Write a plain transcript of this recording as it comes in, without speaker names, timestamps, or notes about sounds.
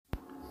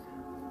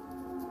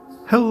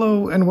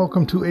Hello and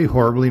welcome to a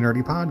Horribly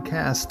Nerdy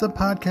Podcast, the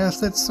podcast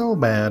that's so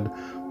bad,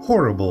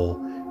 horrible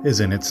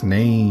is in its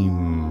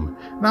name.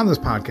 And on this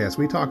podcast,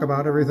 we talk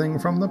about everything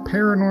from the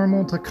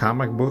paranormal to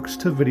comic books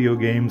to video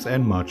games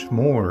and much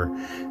more.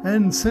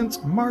 And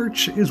since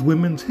March is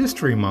Women's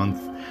History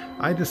Month,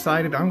 I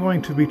decided I'm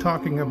going to be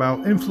talking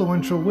about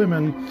influential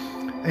women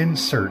in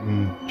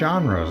certain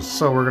genres.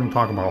 So we're going to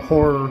talk about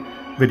horror,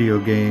 video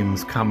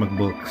games, comic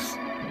books,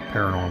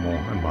 paranormal,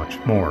 and much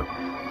more.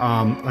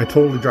 I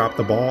totally dropped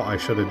the ball. I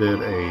should have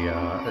did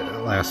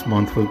a last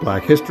month with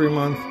Black History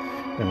Month,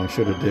 and I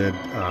should have did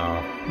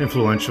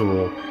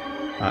influential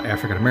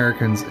African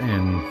Americans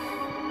in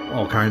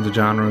all kinds of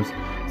genres.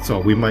 So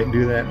we might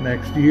do that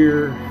next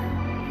year.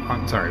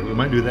 We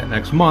might do that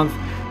next month.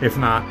 If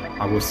not,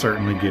 I will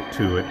certainly get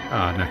to it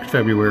next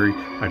February.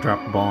 I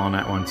dropped the ball on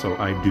that one, so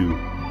I do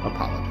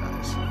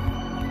apologize.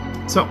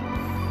 So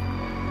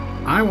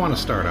I want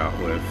to start out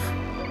with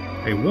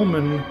a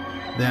woman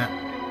that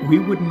we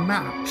would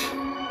not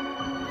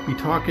be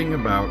talking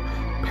about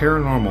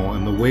paranormal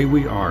in the way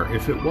we are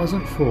if it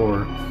wasn't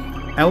for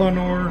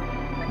Eleanor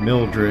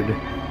Mildred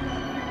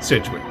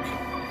Sidgwick,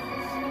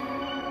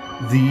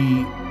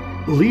 the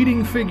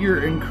leading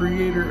figure and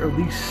creator of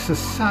the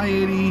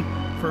Society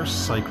for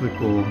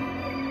Psychical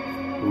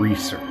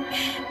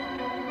Research.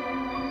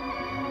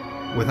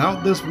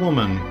 Without this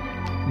woman,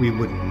 we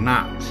would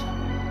not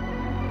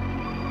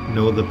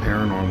know the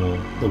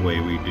paranormal the way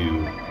we do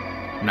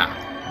now.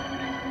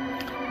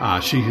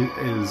 She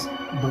is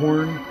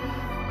born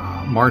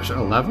March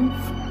 11th,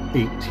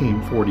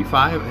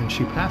 1845, and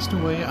she passed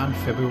away on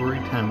February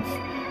 10th,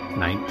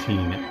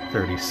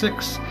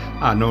 1936.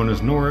 Known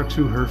as Nora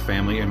to her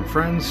family and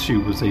friends, she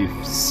was a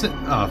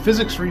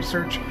physics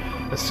research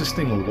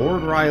assisting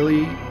Lord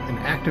Riley, an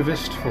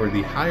activist for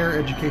the higher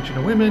education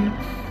of women,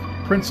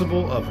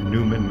 principal of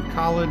Newman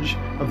College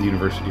of the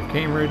University of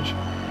Cambridge,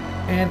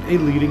 and a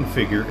leading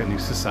figure in the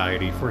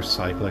Society for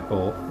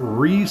Psychical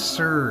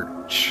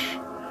Research.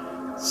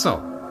 So,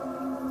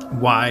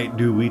 why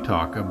do we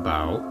talk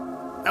about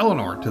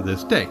Eleanor to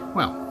this day?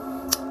 Well,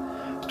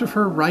 most of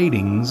her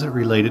writings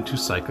related to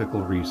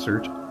psychical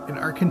research and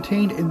are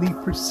contained in the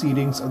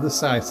Proceedings of the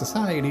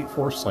Society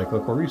for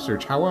Psychical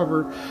Research.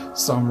 However,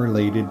 some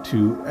related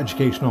to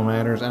educational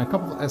matters, and a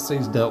couple of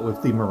essays dealt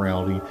with the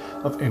morality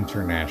of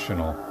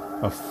international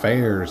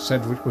affairs.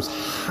 Sidgwick was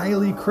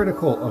highly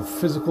critical of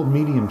physical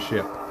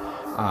mediumship.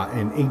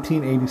 In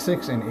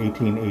 1886 and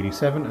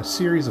 1887, a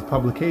series of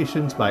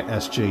publications by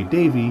S.J.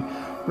 Davy,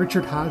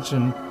 Richard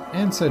Hodgson,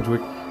 and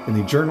Sidgwick in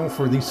the Journal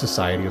for the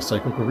Society of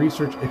Psychical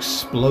Research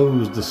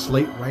exposed the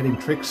slate-writing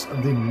tricks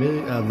of the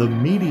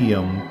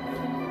medium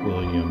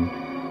William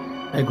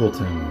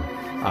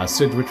Eggleton.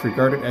 Sidgwick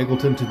regarded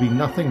Eggleton to be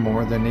nothing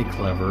more than a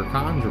clever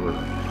conjurer.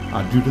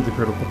 Due to the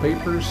critical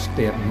papers,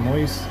 Stanton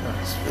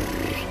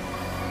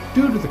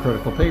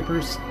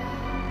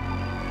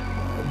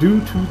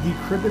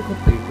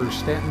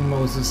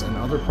Moses and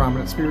other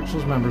prominent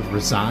spiritualist members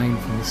resigned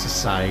from the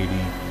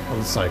Society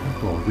of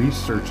Psychical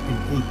Research. In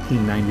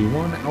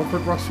 1891,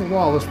 Alfred Russel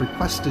Wallace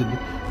requested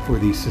for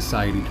the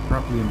Society to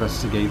properly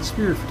investigate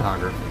spirit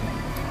photography.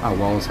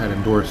 Wallace had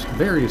endorsed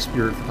various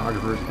spirit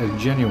photographers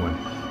as genuine.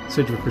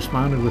 Sidgwick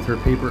responded with her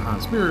paper on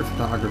spirit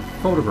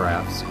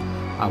photographs,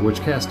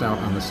 which cast doubt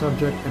on the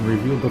subject and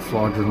revealed the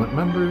fraudulent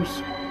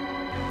members.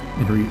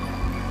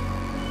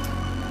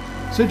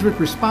 Sidgwick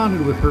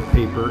responded with her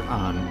paper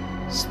on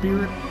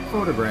spirit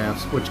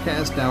photographs, which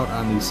cast doubt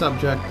on the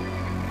subject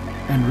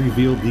and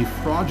revealed the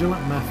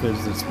fraudulent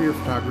methods that spirit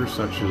photographers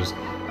such as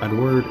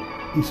Edward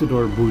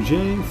Isidore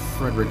Bouget,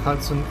 Frederick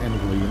Hudson, and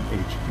William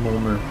H.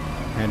 Molnar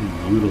had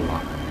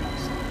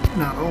utilized.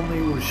 Not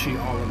only was she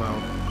all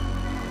about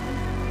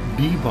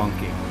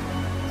debunking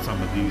some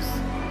of these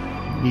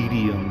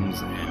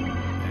mediums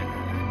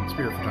and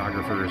spirit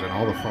photographers and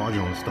all the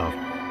fraudulent stuff,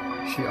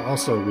 she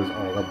also was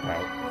all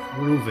about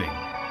proving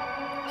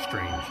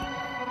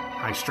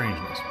high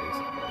strangeness,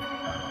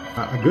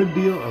 basically. A good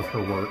deal of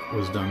her work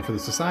was done for the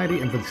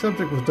Society, and for the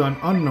subject was done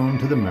unknown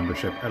to the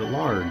membership at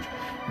large,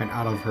 and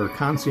out of her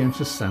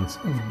conscientious sense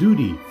of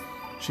duty.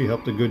 She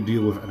helped a good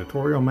deal with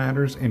editorial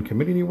matters and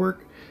committee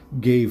work,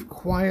 gave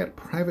quiet,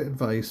 private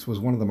advice, was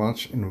one of the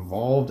much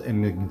involved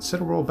in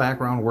considerable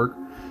background work,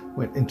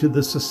 went into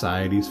the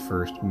Society's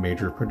first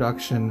major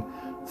production,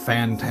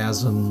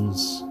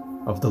 Phantasms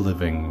of the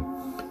Living.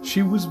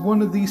 She was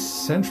one of the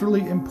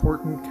centrally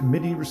important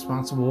committee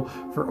responsible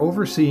for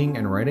overseeing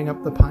and writing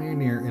up the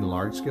pioneer in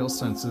large-scale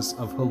census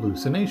of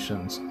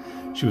hallucinations.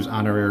 She was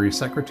honorary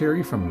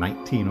secretary from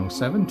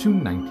 1907 to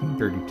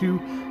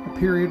 1932, a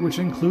period which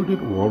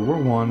included World War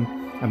I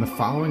and the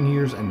following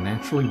years, and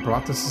naturally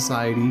brought the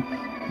Society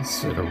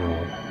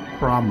considerable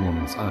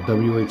problems.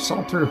 W.H.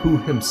 Salter, who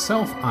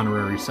himself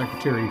honorary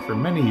secretary for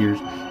many years,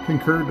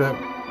 concurred that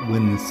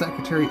when the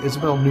secretary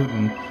Isabel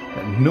Newton,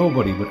 that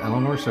nobody but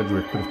Eleanor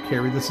Sidgwick could have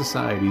carried the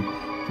Society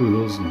through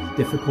those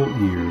difficult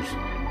years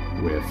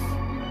with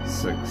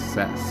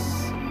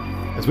success.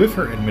 As with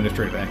her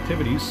administrative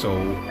activities, so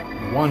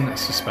one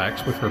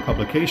suspects with her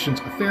publications,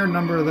 a fair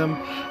number of them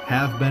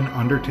have been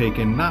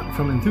undertaken not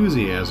from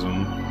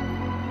enthusiasm,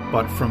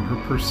 but from her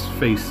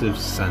pervasive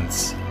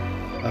sense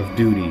of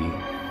duty,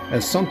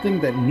 as something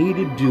that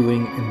needed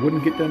doing and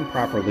wouldn't get done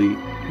properly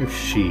if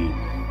she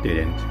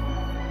didn't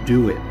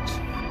do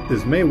it.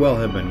 This may well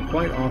have been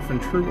quite often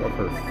true of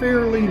her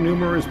fairly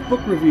numerous book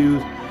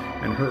reviews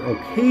and her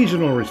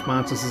occasional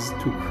responses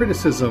to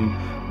criticism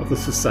of the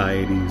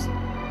Society's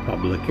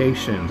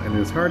publications, and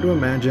it is hard to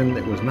imagine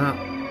it was not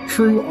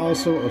true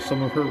also of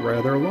some of her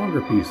rather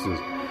longer pieces.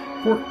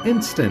 For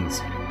instance,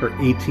 her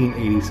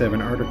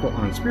 1887 article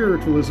on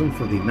spiritualism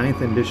for the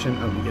 9th edition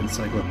of the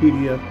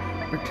Encyclopedia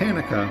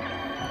Britannica,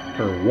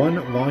 her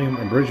one-volume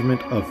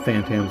abridgment of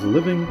Phantoms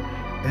Living,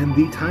 and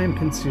the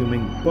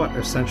time-consuming but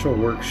essential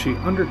work she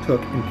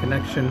undertook in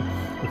connection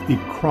with the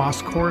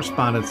cross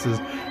correspondences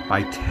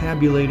by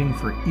tabulating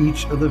for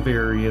each of the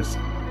various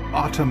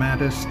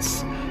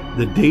automatists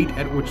the date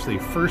at which they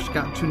first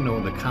got to know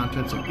the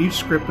contents of each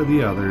script of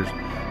the others.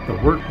 The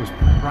work was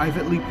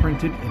privately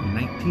printed in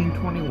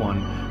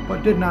 1921,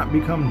 but did not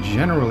become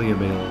generally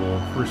available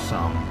for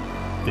some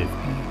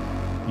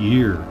 50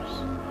 years.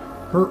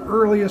 Her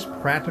earliest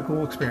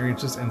practical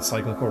experiences in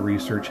cyclical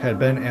research had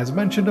been, as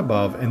mentioned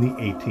above, in the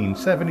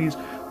 1870s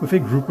with a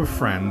group of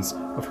friends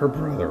of her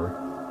brother,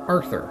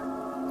 Arthur.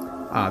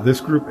 This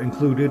group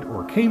included,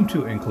 or came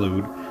to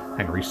include,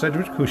 Henry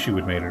Sidgwick, who she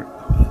would make it.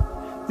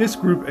 This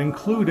group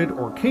included,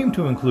 or came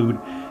to include,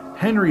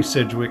 Henry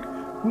Sidgwick,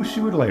 who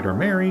she would later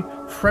marry,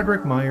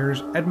 Frederick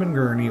Myers, Edmund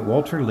Gurney,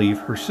 Walter Leaf,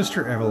 her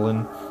sister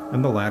Evelyn,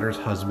 and the latter's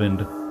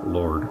husband,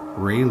 Lord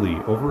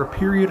Rayleigh. Over a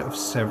period of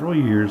several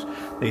years,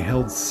 they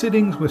held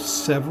sittings with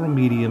several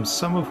mediums,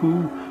 some of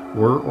who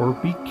were or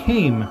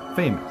became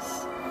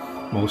famous.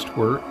 Most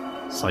were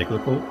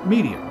cyclical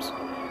mediums,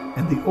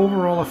 and the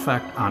overall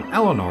effect on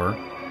Eleanor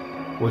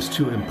was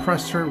to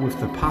impress her with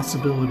the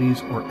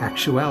possibilities or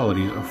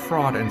actualities of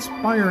fraud,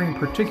 inspiring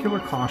particular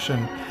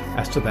caution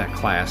as to that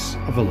class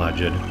of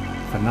alleged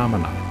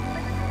phenomena.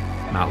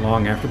 Not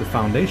long after the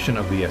foundation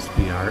of the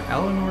SPR,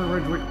 Eleanor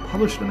Redrick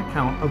published an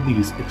account of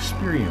these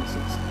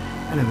experiences,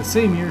 and in the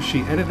same year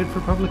she edited for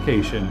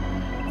publication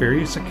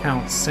various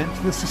accounts sent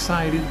to the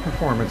Society's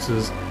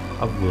performances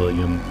of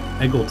William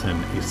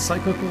Eggleton, a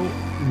cyclical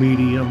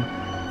medium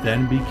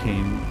then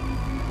becoming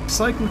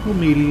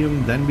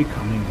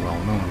well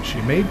known. She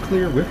made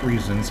clear with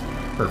reasons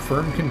her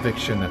firm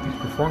conviction that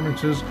these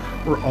performances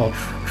were all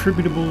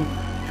attributable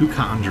to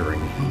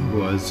conjuring. He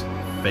was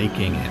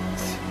faking it.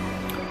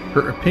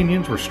 Her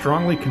opinions were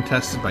strongly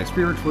contested by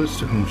spiritualists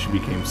to whom she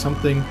became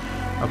something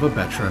of a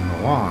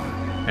bête noire,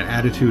 an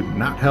attitude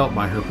not helped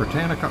by her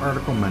Britannica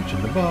article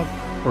mentioned above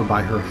or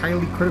by her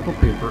highly critical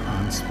paper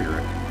on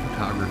spirit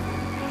photography.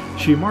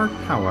 She marked,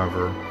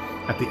 however,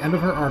 at the end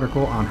of her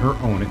article on her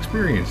own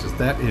experiences,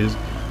 that is,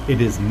 it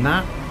is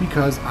not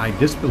because I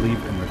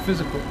disbelieve in the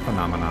physical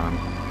phenomenon.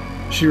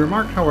 She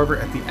remarked, however,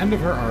 at the end of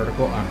her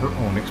article on her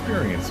own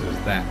experiences,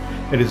 that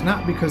it is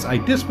not because I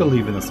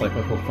disbelieve in the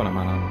cyclical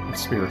phenomenon of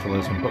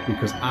spiritualism, but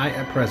because I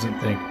at present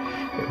think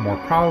it more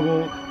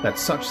probable that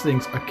such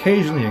things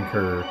occasionally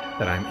occur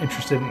that I am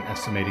interested in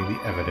estimating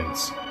the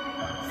evidence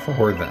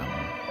for them.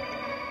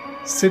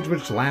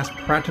 Sidgwick's last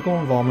practical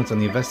involvements in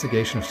the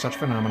investigation of such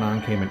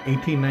phenomenon came in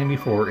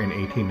 1894 and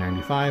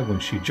 1895, when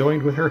she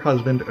joined with her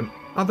husband and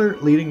other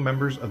leading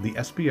members of the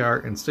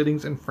SPR in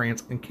sittings in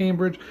France and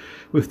Cambridge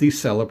with the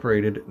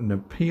celebrated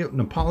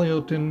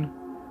Neapolitan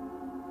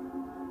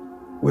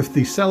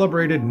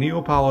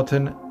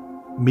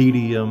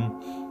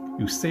medium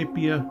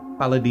Eusapia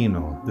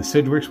Palladino. The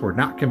Sidgwicks were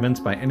not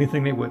convinced by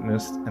anything they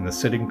witnessed, and the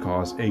sitting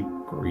caused a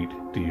great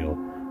deal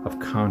of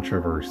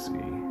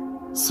controversy.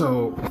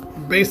 So,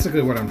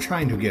 basically what I'm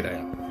trying to get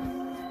at,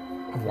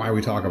 of why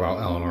we talk about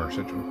Eleanor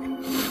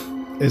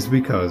Sidgwick, is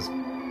because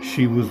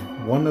she was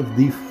one of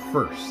the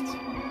first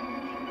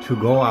to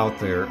go out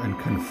there and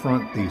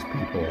confront these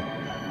people.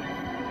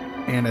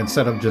 And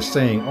instead of just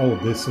saying, oh,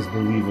 this is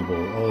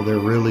believable, oh, they're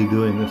really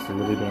doing this, they're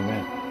really doing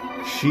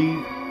that, she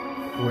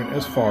went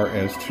as far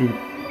as to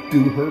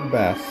do her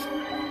best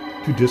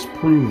to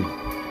disprove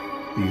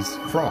these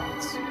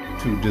frauds,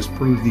 to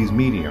disprove these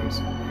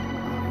mediums.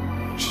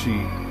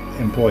 She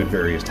employed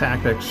various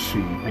tactics.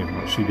 She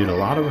did a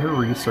lot of her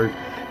research.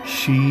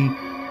 She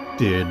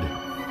did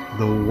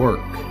the work.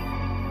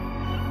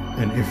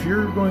 And if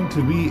you're going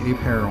to be a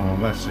paranormal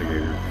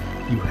investigator,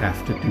 you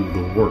have to do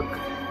the work.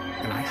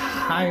 And I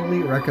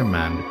highly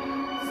recommend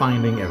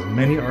finding as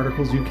many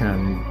articles you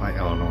can by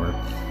Eleanor.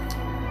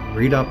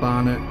 Read up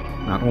on it.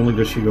 Not only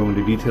does she go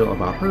into detail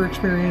about her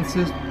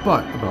experiences,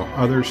 but about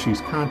others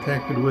she's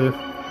contacted with,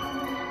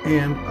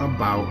 and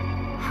about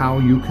how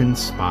you can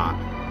spot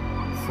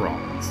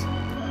frauds.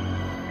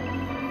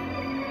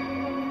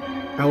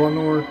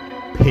 Eleanor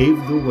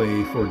paved the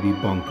way for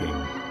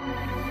debunking,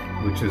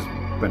 which has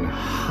been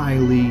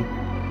highly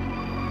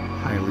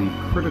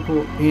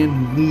critical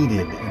and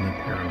needed in the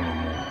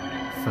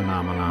paranormal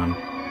phenomenon,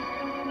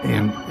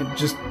 and it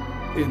just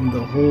in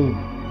the whole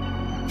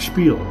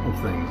spiel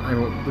of things.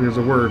 There's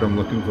a word I'm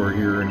looking for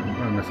here and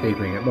I'm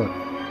escaping it, but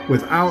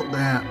without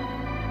that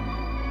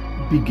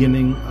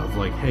beginning of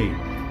like, hey,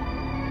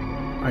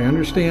 I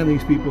understand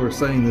these people are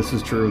saying this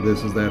is true,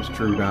 that's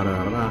true, da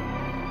da da da.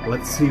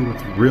 Let's see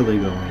what's really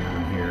going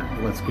on here.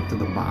 Let's get to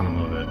the bottom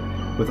of it.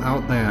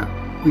 Without that,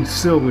 we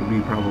still would be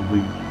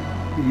probably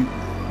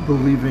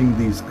believing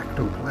these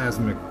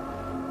ectoplasmic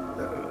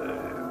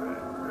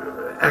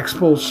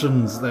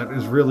expulsions that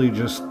is really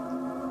just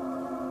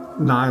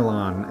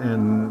nylon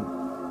and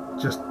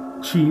just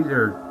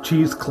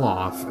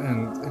cheesecloth,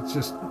 and it's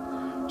just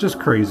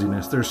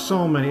craziness. There's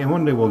so many, and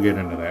one day we'll get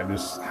into that,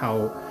 just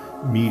how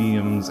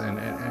mediums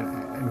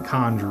and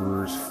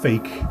conjurers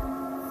fake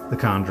the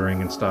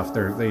conjuring and stuff.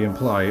 They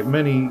imply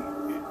many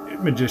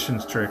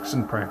magicians' tricks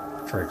and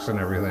tricks and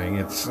everything.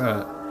 It's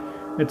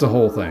a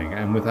whole thing,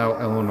 and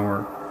without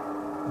Eleanor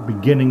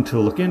beginning to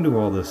look into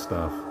all this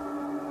stuff,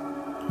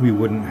 we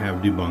wouldn't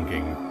have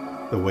debunking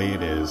the way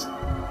it is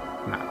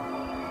now.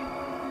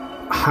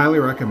 I highly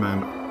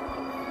recommend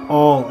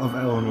all of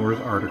Eleanor's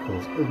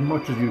articles as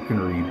much as you can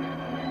read.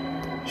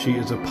 She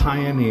is a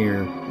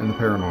pioneer in the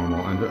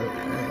paranormal, and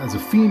as a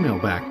female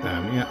back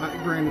then,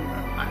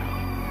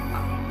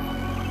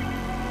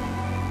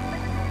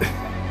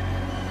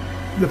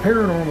 the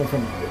paranormal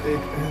from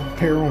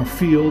paranormal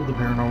field, the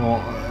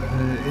paranormal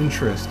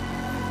interest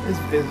is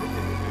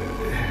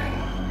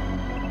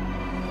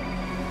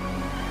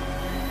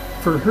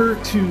for her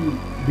to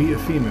be a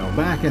female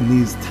back in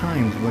these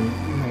times when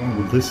no one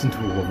would listen to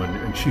a woman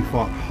and she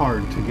fought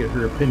hard to get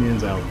her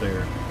opinions out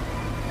there.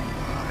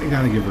 I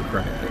gotta give her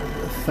credit.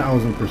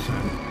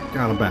 1,000%.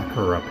 Gotta back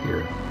her up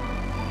here.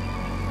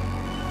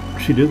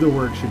 She did the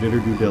work, she did her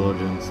due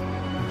diligence,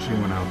 and she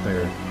went out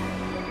there.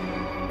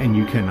 And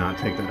you cannot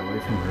take that away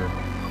from her.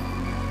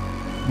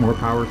 More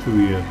power to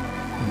you.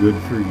 Good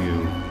for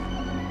you.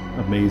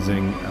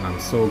 Amazing. And I'm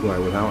so glad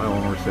without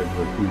Eleanor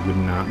Sidgwick, we would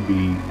not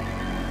be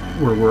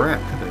where we're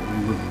at today.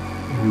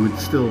 We would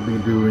still be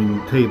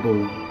doing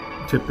table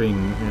tipping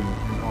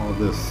and all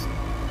this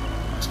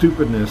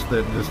stupidness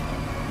that just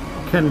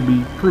can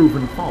be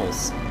proven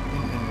false.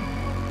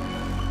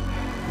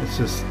 It's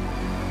just,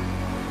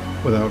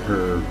 without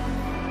her,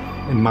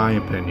 in my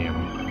opinion,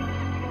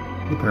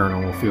 the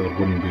paranormal field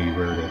wouldn't be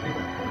where it is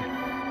today.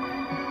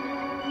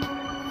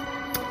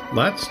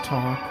 Let's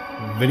talk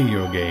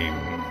video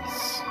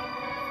games.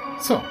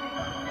 So,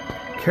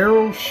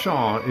 Carol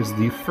Shaw is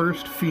the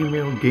first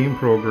female game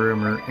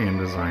programmer and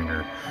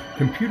designer.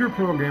 Computer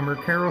programmer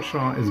Carol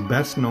Shaw is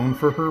best known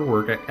for her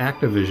work at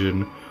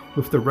Activision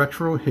with the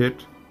retro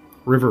hit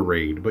River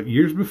Raid, but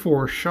years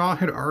before, Shaw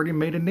had already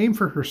made a name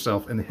for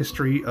herself in the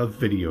history of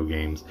video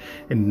games.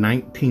 In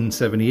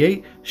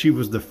 1978, she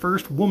was the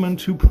first woman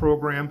to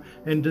program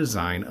and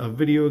design a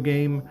video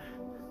game,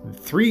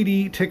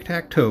 3D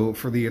tic-tac-toe,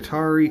 for the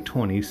Atari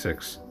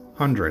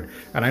 2600.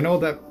 And I know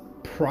that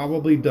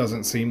probably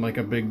doesn't seem like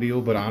a big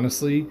deal, but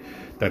honestly,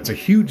 that's a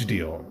huge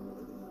deal.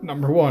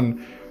 Number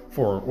one,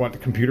 for what the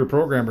computer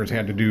programmers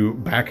had to do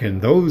back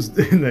in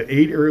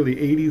the early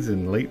 80s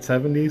and late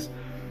 70s.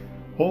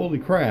 Holy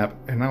crap.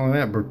 And not only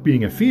that, but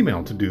being a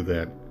female to do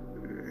that,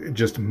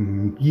 just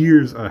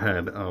years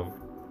ahead of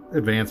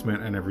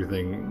advancement and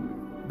everything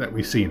that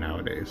we see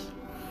nowadays.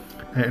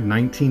 In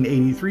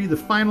 1983, the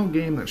final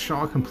game that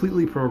Shaw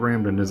completely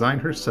programmed and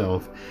designed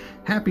herself,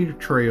 Happy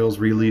Trails,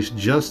 released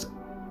just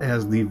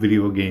as the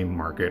video game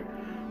market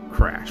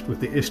crashed.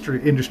 With the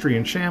industry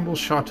in shambles,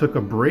 Shaw took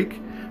a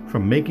break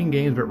from making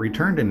games but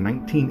returned in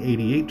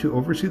 1988 to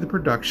oversee the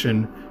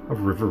production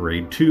of River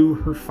Raid 2,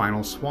 her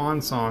final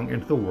swan song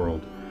into the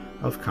world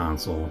of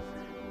console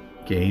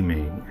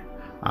gaming.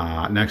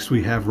 Next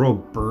we have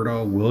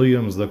Roberta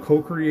Williams, the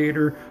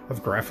co-creator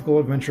of graphical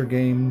adventure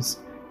games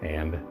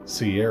and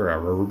Sierra.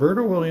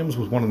 Roberta Williams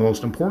was one of the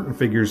most important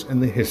figures in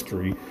the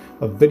history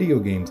of video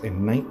games.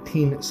 In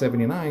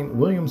 1979,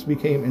 Williams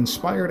became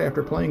inspired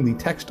after playing the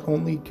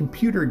text-only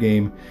computer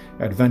game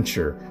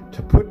Adventure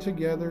to put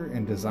together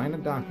and design a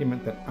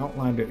document that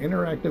outlined an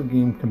interactive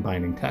game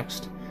combining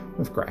text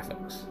with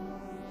graphics.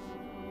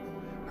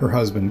 Her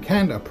husband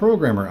Ken, a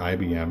programmer at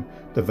IBM,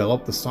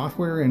 developed the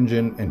software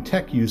engine and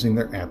tech using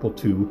their Apple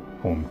II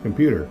home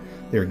computer.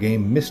 Their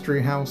game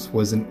Mystery House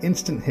was an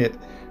instant hit,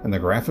 and the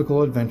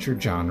graphical adventure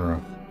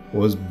genre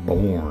was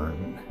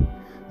born.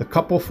 The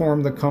couple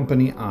formed the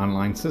company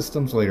Online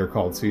Systems, later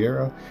called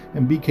Sierra,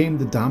 and became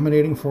the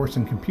dominating force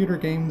in computer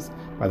games.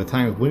 By the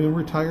time Williams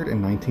retired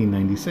in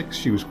 1996,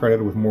 she was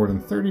credited with more than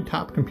 30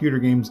 top computer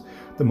games,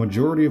 the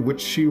majority of which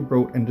she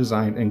wrote and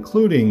designed,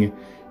 including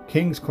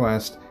King's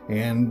Quest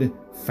and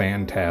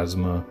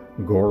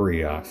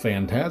Phantasmagoria.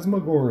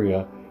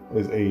 Phantasmagoria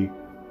is a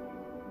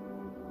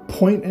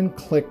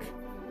point-and-click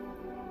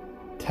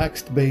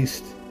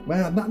text-based,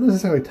 well, not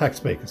necessarily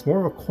text-based, it's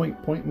more of a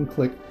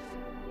point-and-click,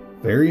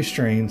 very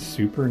strange,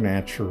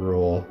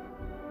 supernatural,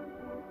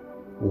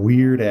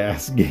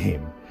 weird-ass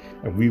game.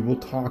 And we will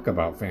talk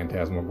about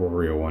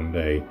Phantasmagoria one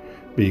day,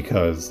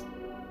 because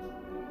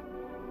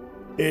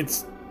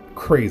it's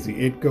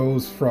crazy. It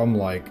goes from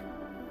like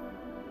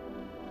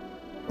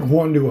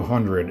 1 to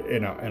 100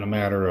 in a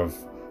matter of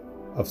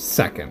of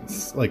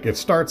seconds. Like, it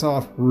starts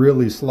off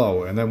really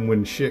slow, and then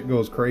when shit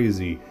goes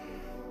crazy,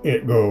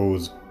 it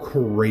goes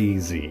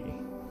crazy.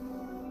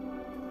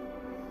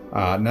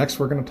 Next,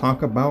 we're going to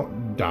talk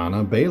about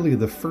Donna Bailey,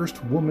 the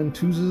first woman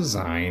to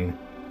design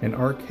an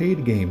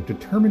arcade game.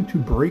 Determined to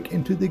break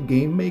into the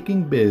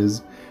game-making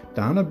biz,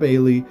 Donna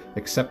Bailey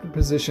accepted a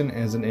position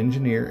as an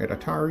engineer at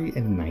Atari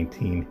in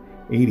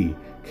 1980.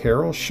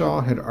 Carol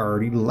Shaw had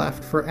already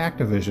left for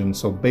Activision,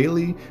 so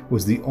Bailey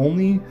was the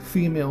only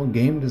female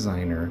game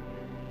designer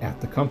at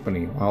the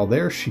company. While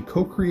there, she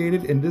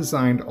co-created and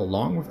designed,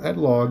 along with Ed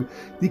Logg,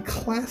 the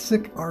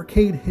classic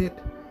arcade hit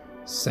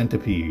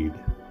Centipede.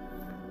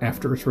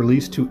 After its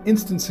release to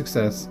instant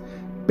success,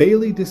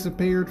 Bailey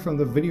disappeared from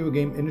the video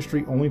game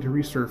industry, only to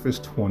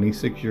resurface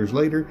 26 years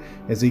later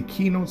as a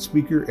keynote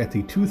speaker at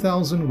the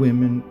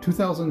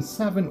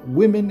 2007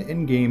 Women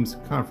in Games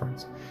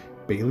conference.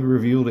 Bailey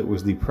revealed it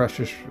was the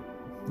pressure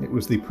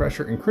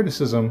and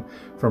criticism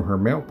from her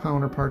male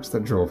counterparts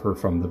that drove her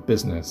from the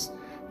business.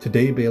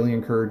 Today, Bailey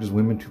encourages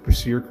women to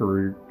pursue a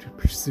career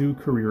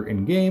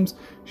in games.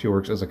 She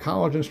works as a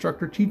college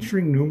instructor,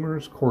 teaching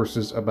numerous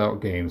courses about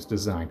games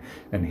design.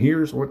 And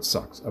here's what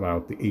sucks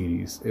about the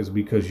 80s, is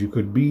because you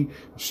could be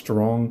a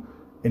strong,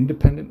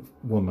 independent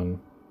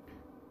woman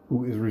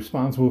who is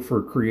responsible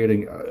for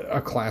creating a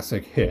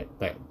classic hit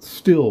that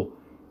still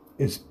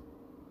is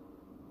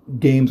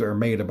games are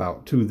made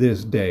about to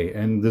this day.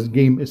 And this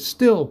game is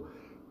still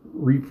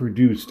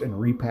reproduced and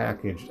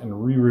repackaged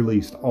and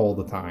re-released all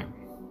the time.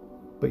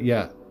 But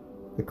yet,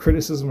 the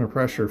criticism and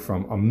pressure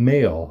from a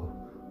male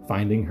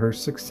finding her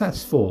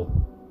successful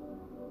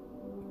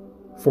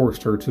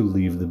forced her to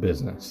leave the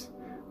business.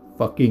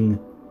 Fucking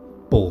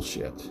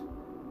bullshit.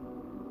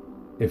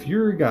 If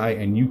you're a guy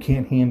and you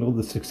can't handle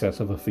the success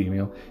of a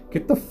female,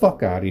 get the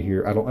fuck out of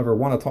here. I don't ever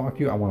want to talk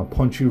to you. I want to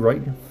punch you right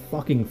in your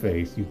fucking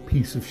face, you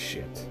piece of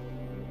shit.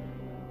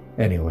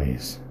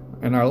 Anyways,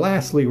 and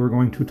lastly, we're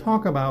going to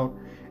talk about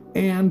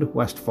Ann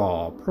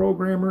Westphal,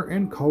 programmer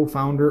and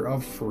co-founder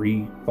of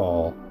Free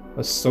Fall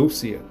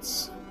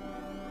Associates.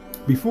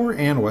 Before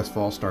Ann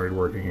Westphal started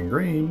working in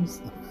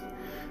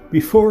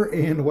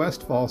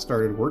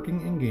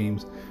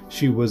games,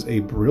 she was a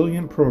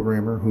brilliant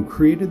programmer who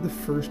created the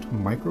first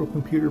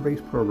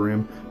microcomputer-based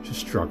program to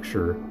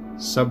structure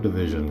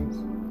subdivisions.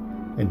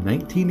 In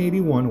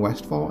 1981,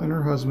 Westphal and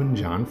her husband,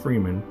 John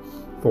Freeman,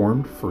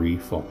 formed Free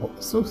Fall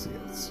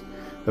Associates,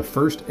 the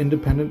first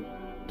independent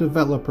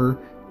developer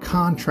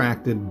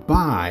contracted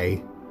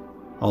by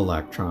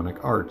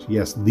Electronic Arts.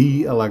 Yes,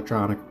 the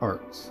Electronic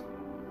Arts.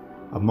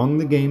 Among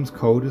the games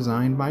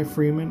co-designed by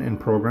Freeman and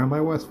programmed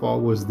by Westphal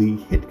was the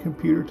hit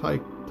computer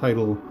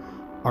title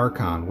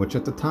Archon, which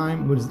at the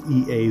time was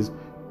EA's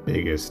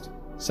biggest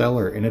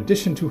seller. In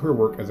addition to her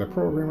work as a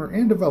programmer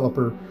and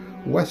developer,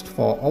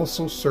 Westphal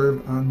also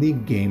served on the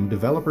Game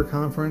Developer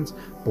Conference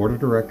board of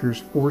directors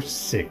for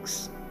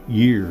 6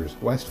 years.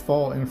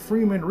 Westphal and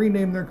Freeman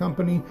renamed their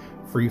company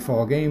Free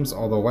Fall Games,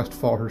 although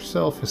Westphal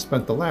herself has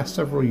spent the last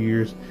several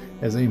years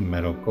as a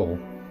medical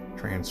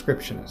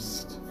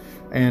transcriptionist.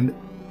 And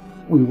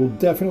we will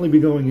definitely be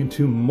going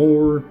into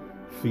more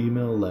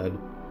female-led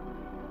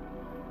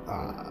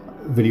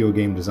video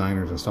game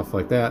designers and stuff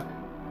like that.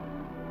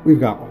 We've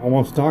got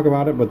almost to talk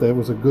about it, but there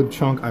was a good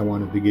chunk I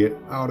wanted to get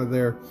out of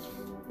there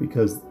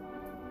because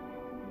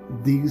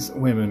these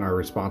women are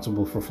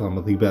responsible for some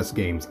of the best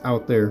games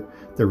out there.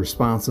 They're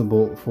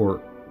responsible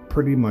for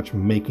pretty much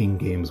making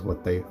games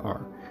what they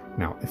are.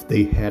 Now, if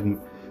they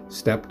hadn't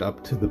stepped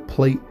up to the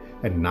plate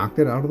and knocked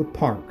it out of the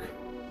park,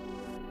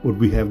 would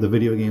we have the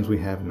video games we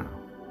have now?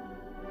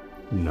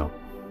 No.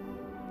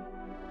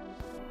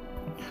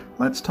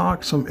 Let's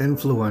talk some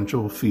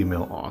influential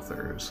female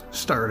authors,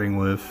 starting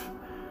with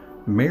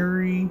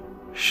Mary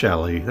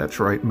Shelley. That's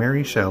right,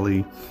 Mary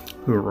Shelley,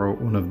 who wrote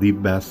one of the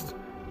best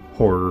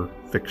horror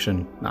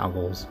fiction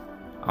novels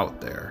out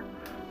there,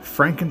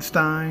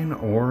 Frankenstein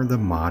or the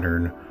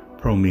Modern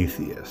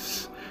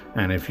Prometheus.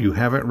 And if you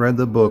haven't read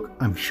the book,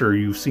 I'm sure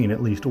you've seen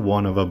at least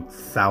one of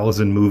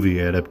 1,000 movie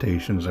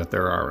adaptations that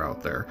there are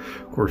out there.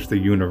 Of course, the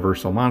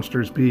Universal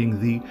Monsters being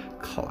the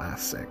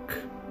classic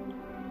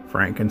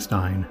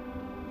Frankenstein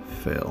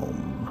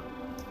film.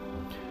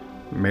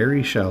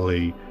 Mary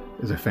Shelley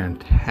is a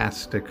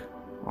fantastic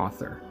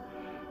author.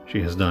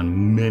 She has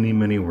done many,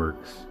 many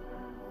works.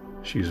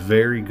 She's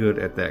very good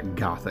at that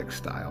Gothic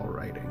style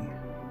writing.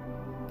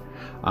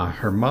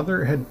 Her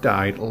mother had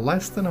died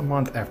less than a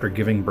month after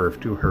giving birth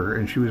to her,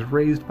 and she was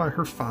raised by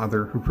her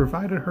father, who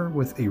provided her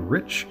with a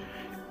rich,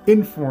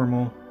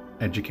 informal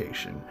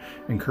education,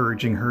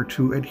 encouraging her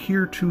to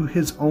adhere to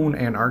his own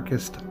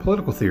anarchist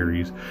political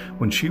theories.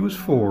 When she was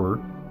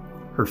 4,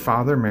 her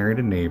father married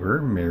a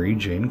neighbor, Mary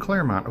Jane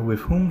Claremont, with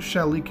whom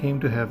Shelley came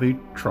to have a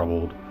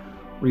troubled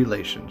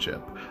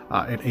relationship.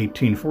 In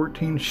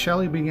 1814,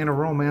 Shelley began a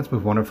romance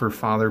with one of her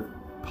father's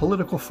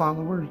political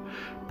followers,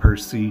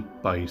 Percy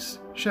Bysshe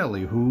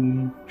Shelley,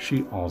 whom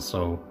she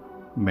also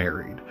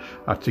married.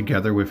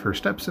 Together with her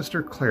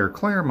stepsister Claire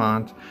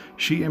Claremont,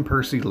 she and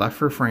Percy left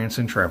for France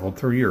and traveled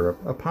through Europe.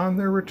 Upon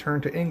their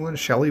return to England,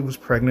 Shelley was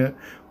pregnant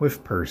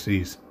with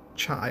Percy's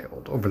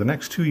child. Over the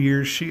next 2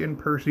 years, she and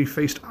Percy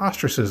faced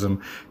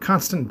ostracism,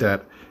 constant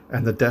debt,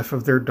 and the death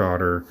of their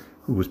daughter,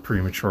 who was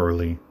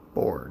prematurely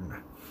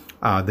born.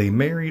 They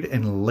married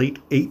in late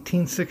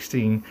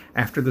 1816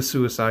 after the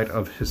suicide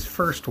of his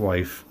first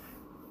wife,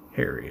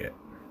 Harriet.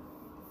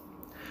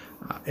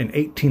 In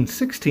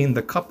 1816,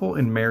 the couple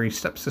and Mary's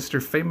stepsister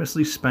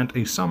famously spent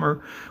a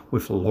summer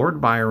with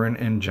Lord Byron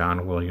and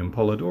John William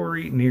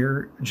Polidori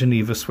near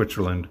Geneva,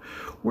 Switzerland,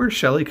 where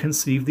Shelley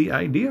conceived the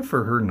idea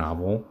for her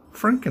novel,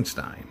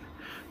 Frankenstein.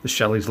 The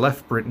Shelleys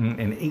left Britain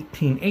in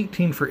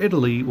 1818 for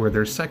Italy, where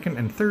their second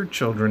and third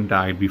children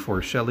died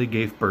before Shelley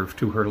gave birth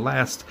to her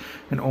last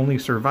and only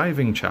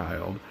surviving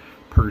child,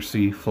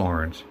 Percy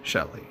Florence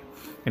Shelley.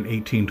 In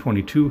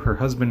 1822, her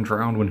husband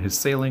drowned when his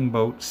sailing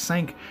boat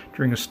sank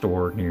during a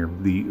storm near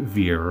the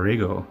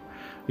Viareggio.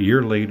 A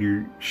year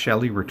later,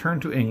 Shelley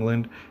returned to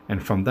England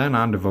and from then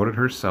on devoted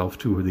herself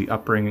to the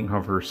upbringing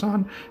of her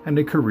son and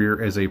a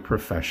career as a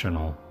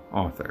professional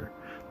author.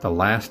 The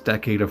last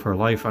decade of her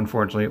life,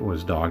 unfortunately,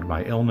 was dogged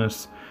by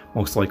illness,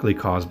 most likely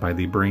caused by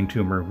the brain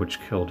tumor which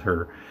killed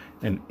her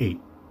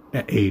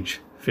at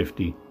age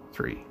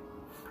 53.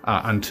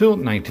 Until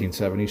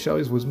 1970,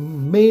 Shelley was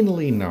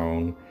mainly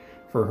known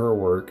for her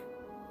work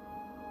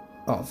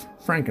of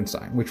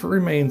Frankenstein, which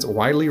remains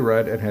widely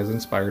read and has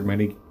inspired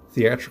many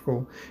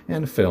theatrical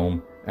and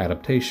film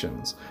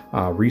adaptations.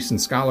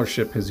 Recent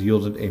scholarship has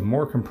yielded a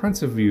more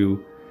comprehensive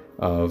view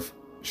of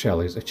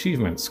Shelley's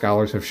achievements.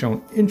 Scholars have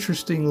shown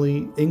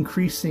interestingly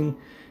increasing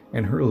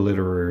in her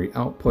literary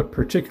output,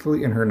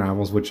 particularly in her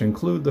novels, which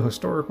include the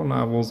historical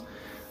novels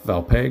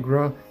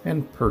Valpygra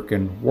and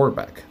Perkin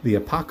Warbeck, the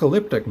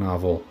apocalyptic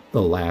novel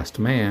The Last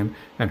Man,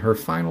 and her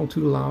final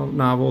two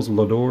novels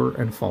Lodore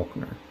and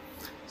Faulkner.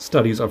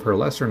 Studies of her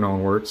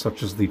lesser-known works,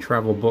 such as the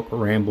travel book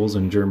Rambles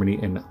in Germany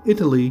and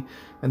Italy,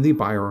 and the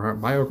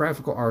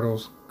biographical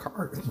articles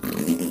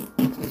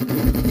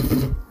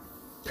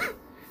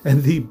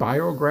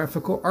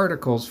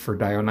for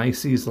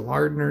Dionysius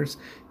Lardner's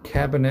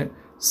Cabinet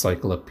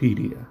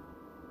Cyclopedia,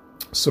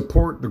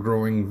 support the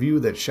growing view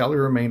that Shelley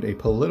remained a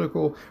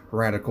political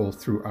radical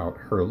throughout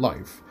her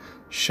life.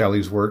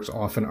 Shelley's works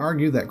often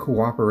argue that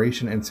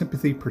cooperation and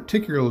sympathy,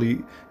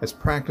 particularly as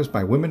practiced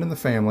by women in the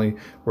family,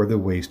 were the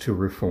ways to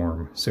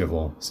reform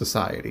civil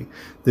society.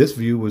 This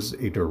view was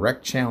a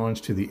direct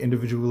challenge to the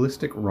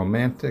individualistic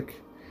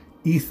romantic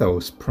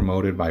ethos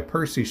promoted by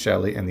Percy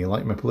Shelley and the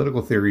Enlightenment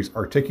political theories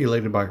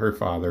articulated by her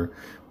father,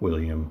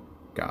 William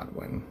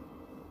Godwin.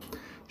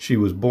 She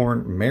was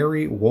born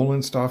Mary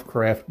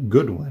Wollstonecraft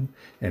Goodwin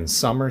in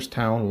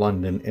Somerstown,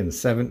 London in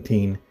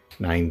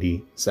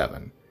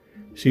 1797.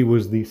 She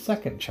was the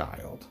second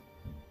child.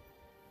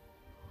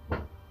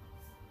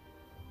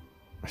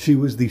 She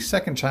was the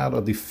second child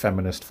of the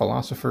feminist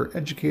philosopher,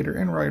 educator,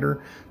 and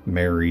writer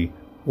Mary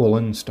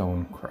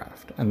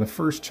Wollstonecraft, and the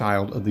first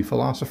child of the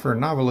philosopher,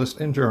 novelist,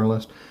 and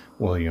journalist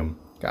William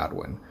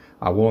Godwin.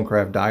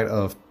 Wollstonecraft died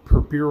of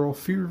puerperal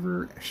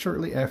fever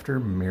shortly after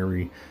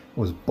Mary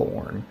was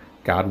born.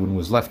 Godwin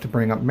was left to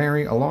bring up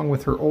Mary along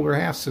with her older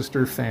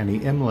half-sister Fanny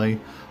Imlay,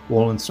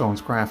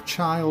 Wollstonecraft's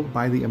child,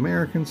 by the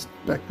American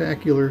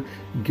spectacular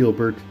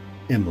Gilbert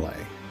Imlay.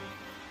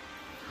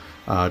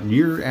 A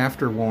year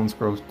after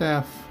Wollstonecraft's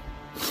death,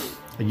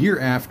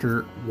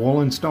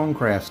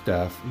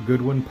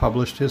 Goodwin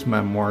published his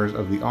memoirs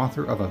of the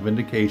author of A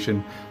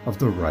Vindication of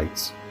the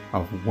Rights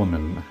of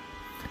Woman,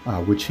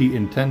 which he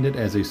intended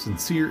as a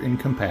sincere and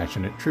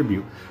compassionate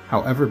tribute.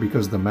 However,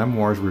 because the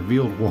memoirs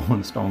revealed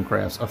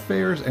Wollstonecraft's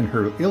affairs and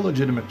her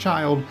illegitimate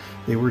child,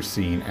 they were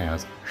seen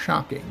as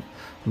shocking.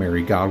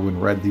 Mary Godwin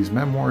read these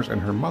memoirs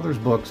and her mother's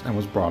books and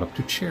was brought up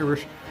to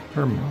cherish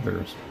her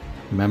mother's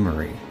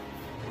memory.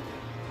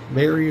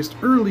 Mary's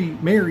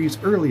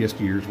earliest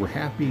years were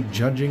happy,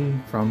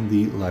 judging from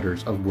the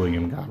letters of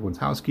William Godwin's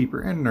housekeeper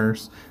and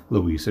nurse,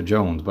 Louisa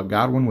Jones, but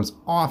Godwin was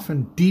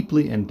often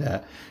deeply in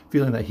debt,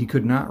 feeling that he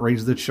could not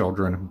raise the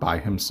children by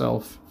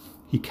himself.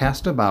 He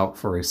cast about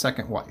for a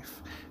second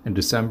wife. In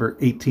December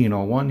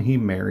 1801, he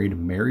married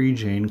Mary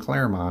Jane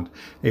Claremont,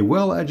 a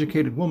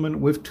well-educated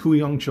woman with two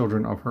young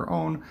children of her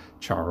own,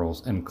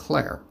 Charles and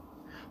Claire.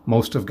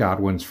 Most of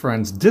Godwin's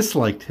friends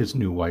disliked his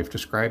new wife,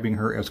 describing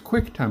her as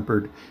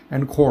quick-tempered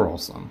and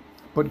quarrelsome,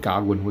 but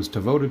Godwin was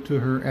devoted to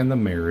her and the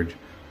marriage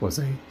was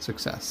a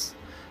success.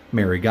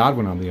 Mary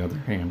Godwin, on the other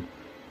hand,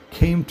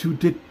 came to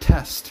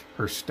detest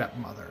her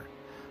stepmother.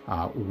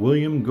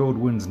 William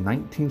Godwin's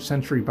 19th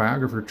century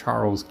biographer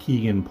Charles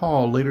Keegan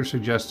Paul later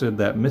suggested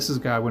that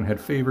Mrs. Godwin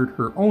had favored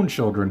her own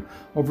children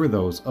over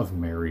those of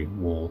Mary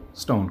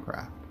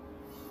Wollstonecraft.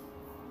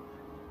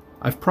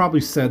 I've probably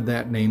said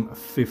that name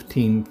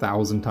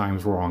 15,000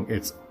 times wrong.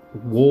 It's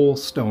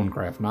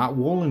Wollstonecraft, not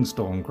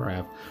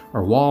Wollstonecraft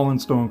or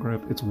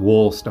Wollstonecraft. It's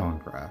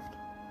Wollstonecraft.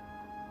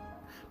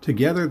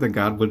 Together, the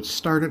Godwins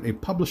started a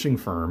publishing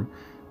firm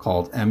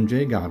called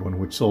M.J. Godwin,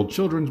 which sold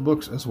children's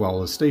books as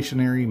well as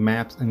stationery,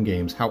 maps, and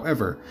games.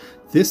 However,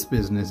 this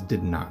business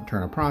did not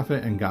turn a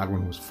profit, and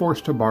Godwin was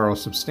forced to borrow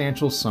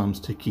substantial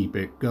sums to keep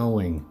it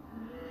going.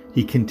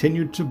 He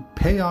continued to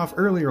pay off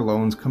earlier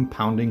loans,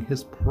 compounding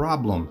his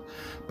problems.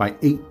 By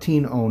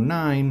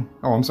 1809,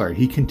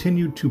 he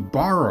continued to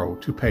borrow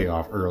to pay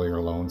off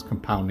earlier loans,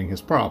 compounding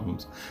his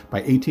problems.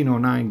 By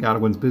 1809,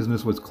 Godwin's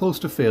business was close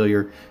to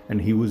failure, and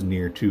he was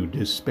near to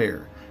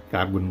despair.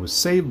 Godwin was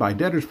saved by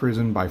debtor's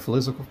prison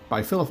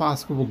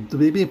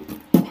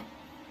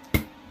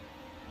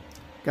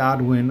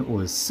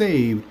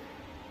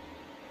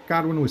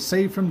Godwin was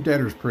saved from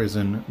debtor's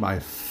prison by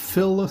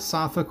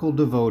philosophical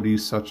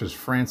devotees such as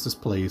Francis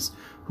Place,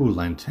 who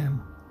lent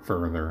him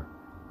further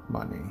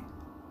money.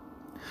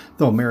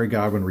 Though Mary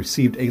Godwin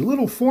received a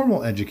little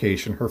formal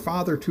education, her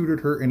father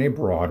tutored her in a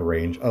broad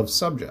range of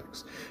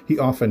subjects. He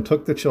often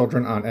took the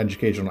children on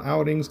educational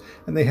outings,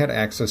 and they had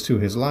access to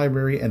his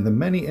library and the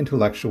many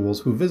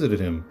intellectuals who visited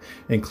him,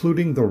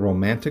 including the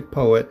Romantic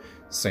poet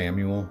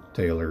Samuel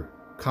Taylor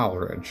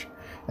Coleridge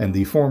and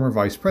the former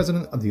Vice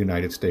President of the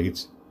United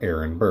States,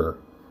 Aaron Burr.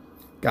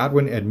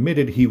 Godwin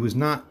admitted he was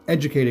not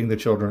educating the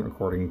children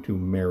according to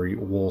Mary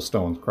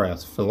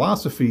Wollstonecraft's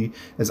philosophy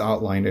as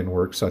outlined in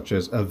works such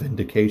as A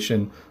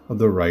Vindication of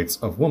the Rights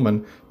of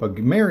Woman, but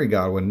Mary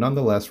Godwin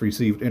nonetheless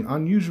received an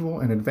unusual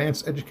and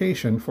advanced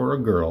education for a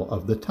girl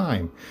of the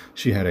time.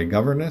 She had a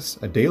governess,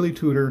 a daily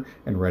tutor,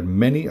 and read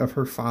many of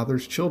her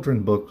father's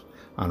children's books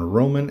on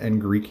Roman and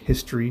Greek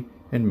history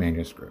and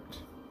manuscript.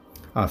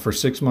 For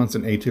 6 months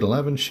in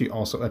 1811, she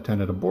also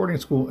attended a boarding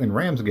school in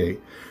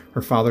Ramsgate.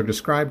 Her father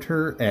described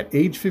her at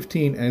age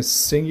 15 as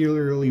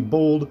singularly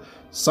bold,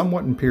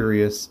 somewhat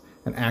imperious,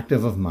 and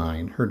active of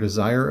mind. Her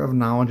desire of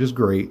knowledge is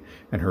great,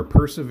 and her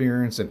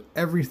perseverance in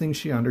everything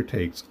she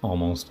undertakes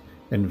almost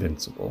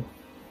invincible.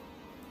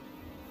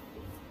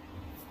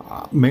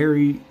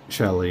 Mary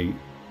Shelley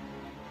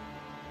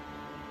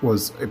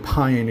was a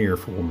pioneer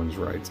for women's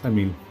rights. I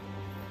mean,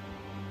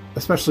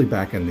 especially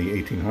back in the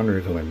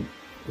 1800s when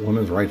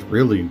women's rights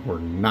really were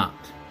not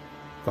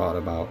thought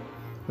about.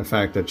 The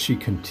fact that she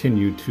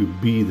continued to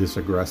be this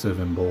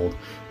aggressive and bold,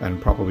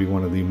 and probably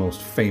one of the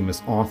most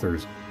famous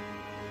authors,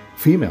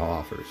 female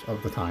authors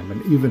of the time,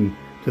 and even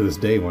to this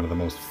day one of the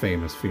most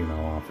famous female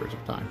authors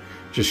of time,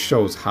 just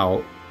shows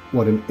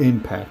what an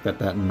impact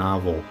that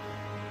novel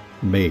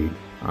made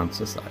on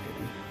society.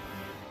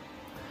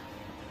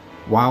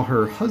 While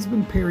her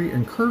husband Perry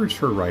encouraged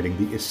her writing,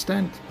 the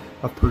extent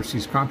of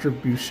Percy's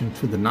contribution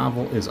to the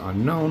novel is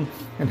unknown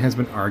and has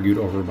been argued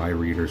over by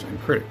readers and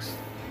critics.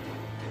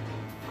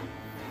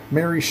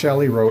 Mary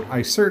Shelley wrote,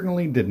 "I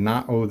certainly did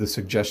not owe the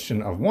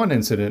suggestion of one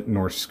incident,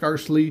 nor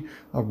scarcely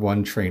of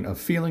one train of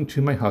feeling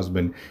to my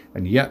husband,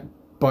 and yet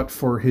but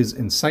for his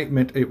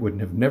incitement it would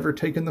have never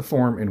taken the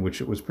form in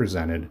which it was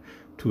presented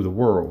to the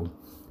world."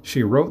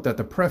 She wrote that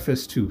the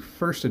preface to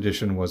first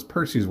edition was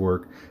Percy's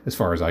work, as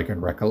far as I can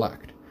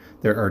recollect.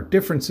 There are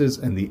differences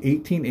in the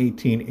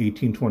 1818,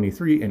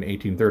 1823, and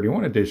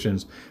 1831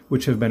 editions,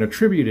 which have been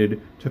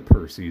attributed to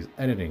Percy's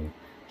editing.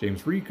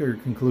 James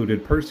Reaker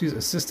concluded Percy's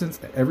assistance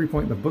at every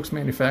point in the book's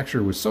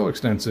manufacture was so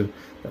extensive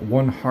that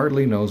one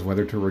hardly knows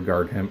whether to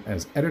regard him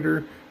as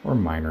editor or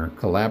minor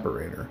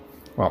collaborator.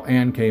 While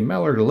Anne K.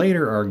 Mellor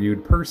later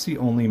argued Percy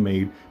only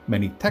made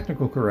many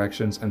technical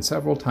corrections and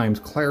several times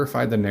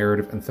clarified the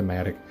narrative and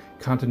thematic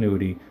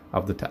continuity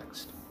of the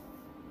text.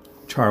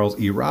 Charles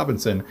E.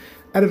 Robinson,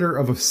 editor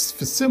of a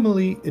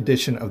facsimile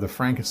edition of the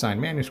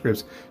Frankenstein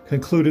manuscripts,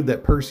 concluded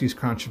that Percy's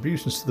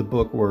contributions to the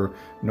book were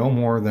no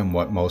more than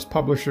what most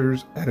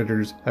publishers,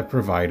 editors have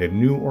provided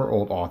new or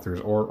old authors,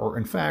 or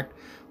in fact,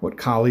 what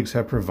colleagues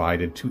have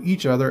provided to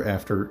each other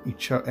after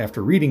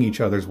reading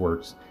each other's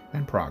works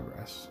and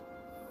progress.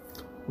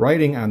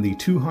 Writing on the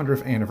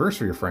 200th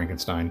anniversary of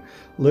Frankenstein,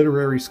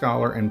 literary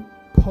scholar and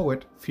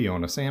poet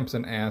Fiona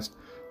Sampson asked,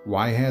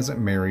 "Why hasn't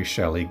Mary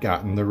Shelley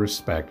gotten the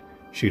respect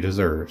she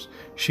deserves?"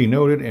 She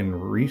noted that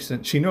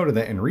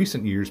in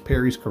recent years,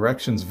 Perry's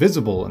corrections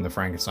visible in the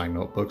Frankenstein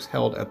notebooks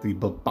held at the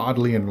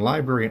Bodleian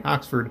Library in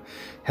Oxford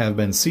have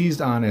been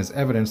seized on as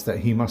evidence that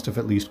he must have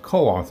at least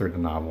co-authored the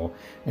novel.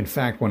 In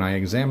fact, when I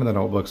examined the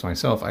notebooks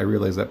myself, I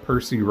realized that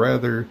Percy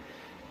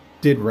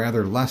did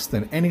rather less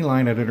than any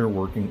line editor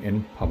working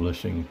in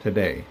publishing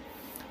today.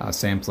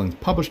 Sampson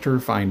published her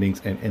findings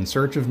in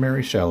Search of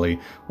Mary Shelley,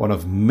 one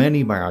of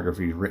many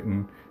biographies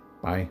written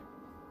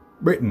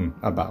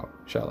about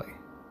Shelley.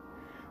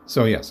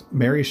 So yes,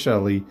 Mary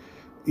Shelley,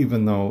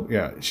 even though,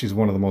 she's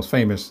one of the most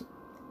famous,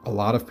 a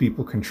lot of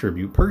people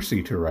contribute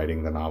Percy to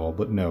writing the novel,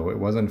 but no, it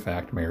was in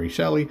fact Mary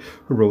Shelley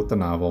who wrote the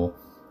novel,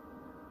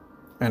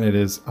 and it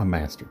is a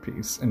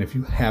masterpiece. And if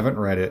you haven't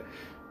read it,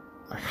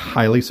 I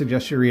highly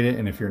suggest you read it,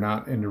 and if you're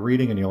not into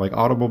reading and you like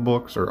Audible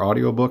books or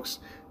audiobooks,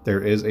 there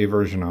is a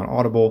version on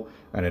Audible,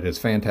 and it is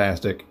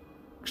fantastic,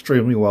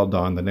 extremely well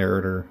done. The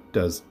narrator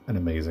does an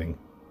amazing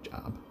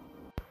job.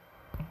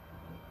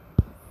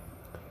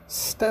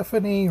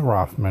 Stephanie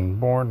Rothman,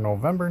 born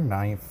November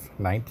 9th,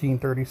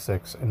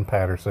 1936 in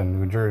Paterson,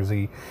 New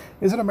Jersey,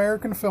 is an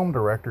American film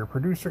director,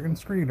 producer, and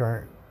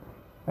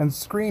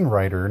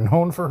screenwriter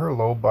known for her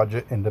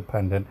low-budget,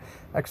 independent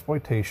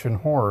exploitation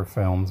horror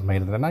films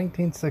made in the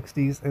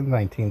 1960s and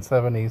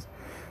 1970s,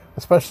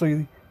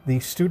 especially The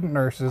Student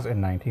Nurses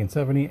in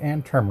 1970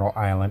 and Terminal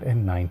Island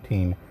in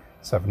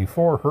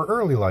 1974. Her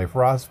early life,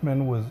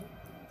 Rothman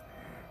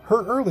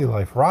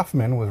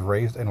was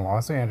raised in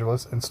Los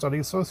Angeles and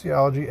studied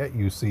sociology at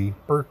UC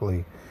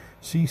Berkeley.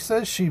 She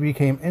says she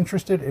became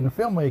interested in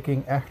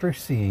filmmaking after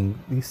seeing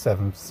The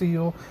Seventh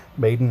Seal,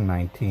 made in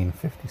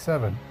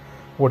 1957.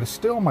 What is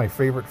still my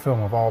favorite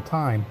film of all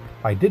time,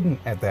 I didn't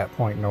at that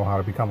point know how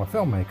to become a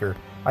filmmaker.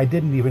 I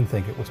didn't even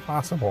think it was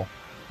possible.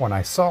 When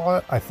I saw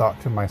it, I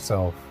thought to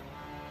myself,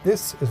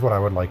 this is what I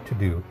would like to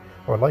do.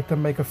 I would like to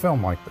make a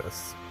film like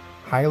this.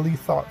 Highly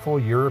thoughtful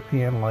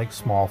European-like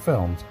small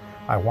films.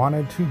 I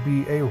wanted to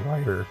be a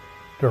writer,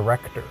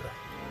 director.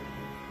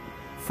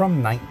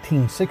 From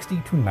 1960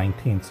 to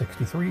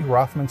 1963,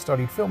 Rothman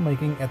studied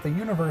filmmaking at the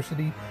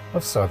University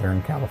of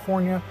Southern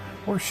California,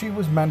 where she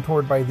was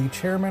mentored by the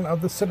chairman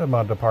of the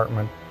cinema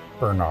department,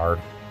 Bernard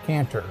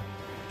Cantor.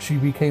 She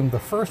became the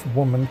first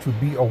woman to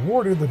be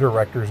awarded the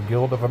Directors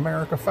Guild of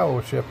America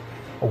Fellowship,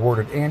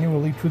 awarded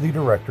annually to the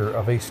director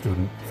of a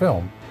student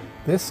film.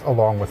 This,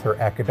 along with her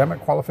academic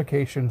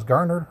qualifications,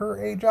 garnered her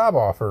a job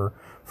offer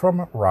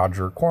from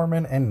Roger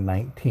Corman in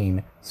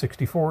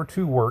 1964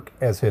 to work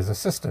as his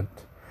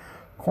assistant.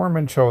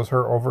 Corman chose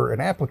her over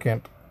an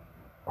applicant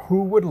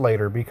who would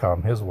later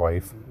become his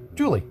wife,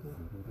 Julie.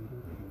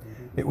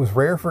 It was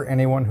rare for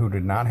anyone who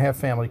did not have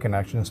family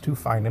connections to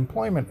find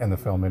employment in the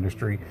film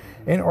industry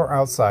in or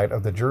outside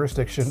of the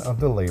jurisdiction of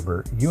the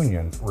labor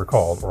unions,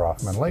 recalled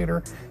Rothman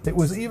later. It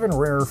was even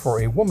rarer for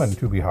a woman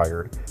to be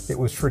hired. It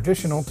was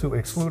traditional to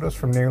exclude us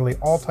from nearly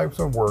all types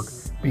of work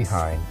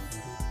behind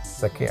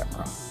the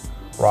camera.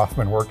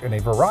 Rothman worked in a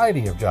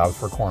variety of jobs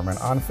for Corman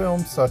on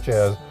films such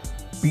as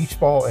Beach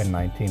Ball in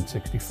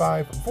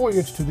 1965,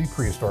 Voyage to the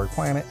Prehistoric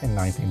Planet in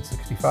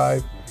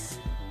 1965,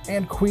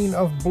 and Queen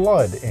of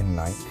Blood in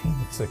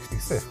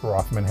 1966.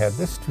 Rothman had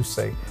this to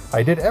say: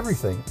 I did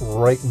everything.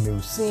 Write new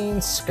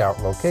scenes, scout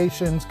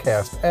locations,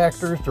 cast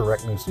actors,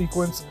 direct new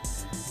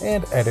sequence,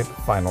 and edit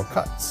final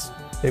cuts.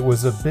 It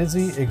was a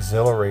busy,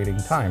 exhilarating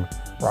time.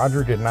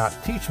 Roger did not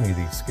teach me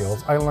these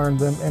skills. I learned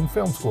them in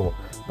film school,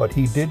 but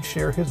he did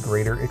share his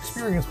greater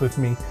experience with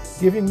me,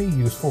 giving me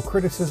useful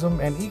criticism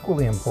and,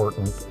 equally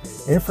important,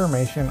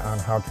 information on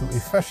how to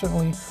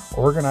efficiently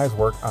organize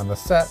work on the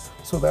set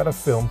so that a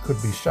film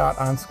could be shot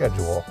on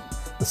schedule.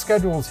 The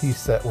schedules he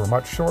set were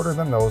much shorter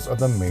than those of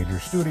the major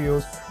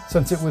studios.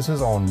 Since it was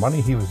his own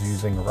money he was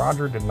using,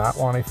 Roger did not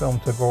want a film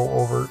to go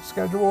over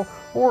schedule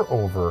or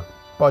over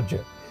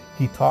budget.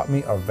 He taught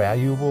me a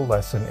valuable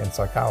lesson in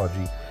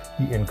psychology.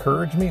 He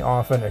encouraged me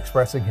often,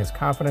 expressing his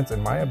confidence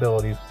in my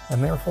abilities,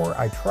 and therefore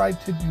I tried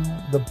to do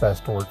the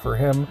best work for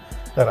him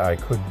that I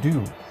could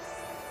do.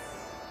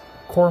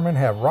 Corman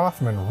had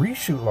Rothman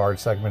reshoot large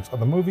segments of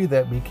the movie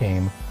that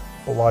became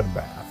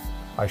Bloodbath.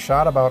 I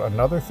shot about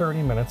another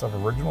 30 minutes of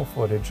original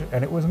footage,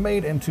 and it was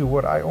made into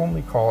what I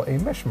only call a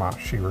mishmash,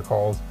 she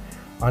recalls.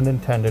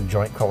 Unintended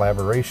joint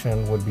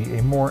collaboration would be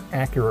a more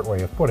accurate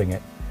way of putting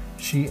it.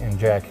 She and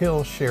Jack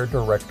Hill shared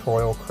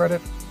directorial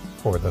credit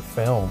for the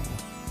film.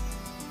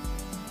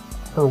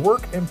 Her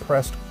work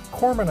impressed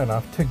Corman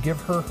enough to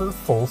give her her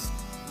first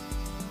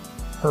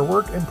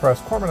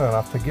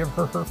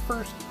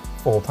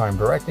full-time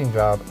directing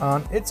job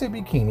on It's a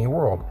Bikini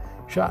World,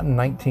 shot in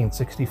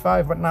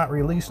 1965 but not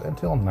released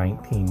until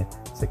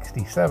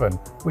 1967,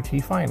 which he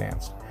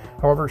financed.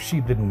 However, she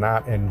did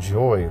not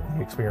enjoy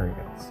the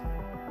experience.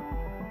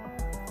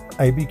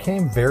 I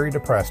became very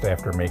depressed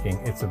after making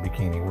It's a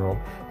Bikini World.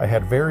 I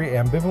had very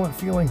ambivalent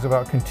feelings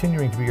about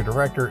continuing to be a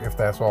director if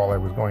that's all I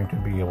was going to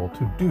be able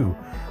to do.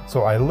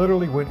 So I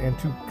literally went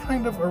into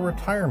kind of a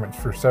retirement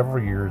for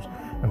several years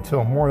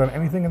until, more than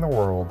anything in the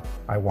world,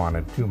 I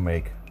wanted to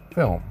make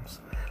films.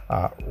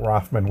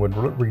 Rothman would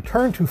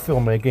return to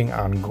filmmaking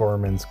on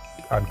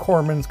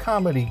Corman's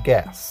comedy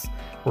Gas,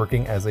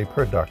 working as a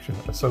production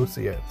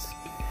associate.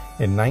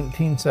 In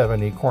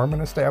 1970,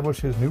 Corman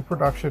established his new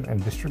production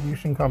and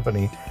distribution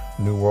company,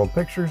 New World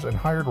Pictures, and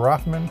hired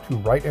Rothman to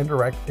write and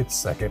direct its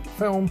second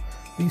film,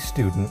 The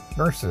Student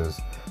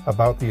Nurses,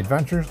 about the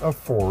adventures of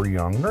 4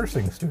 young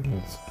nursing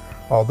students.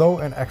 Although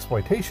an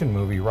exploitation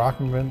movie,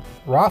 Rothman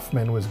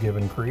was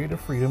given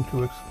creative freedom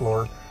to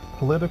explore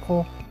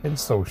political and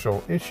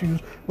social issues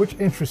which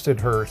interested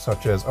her,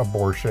 such as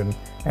abortion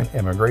and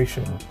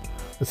immigration.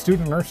 The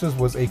Student Nurses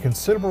was a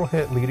considerable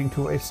hit, leading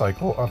to a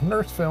cycle of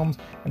nurse films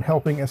and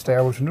helping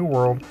establish New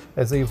World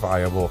as a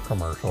viable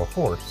commercial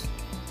force.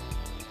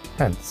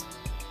 Hence,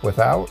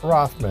 without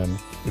Rothman,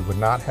 we would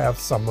not have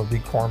some of the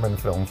Corman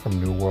films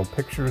from New World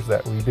Pictures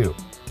that we do.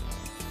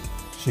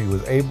 She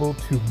was able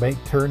to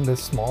turn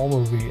this small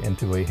movie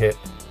into a hit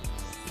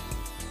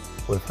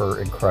with her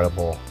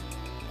incredible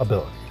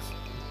abilities.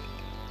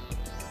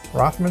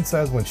 Rothman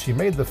says when she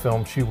made the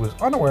film, she was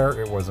unaware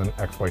it was an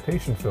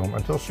exploitation film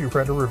until she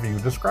read a review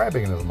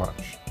describing it as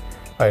much.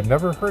 I had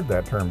never heard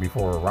that term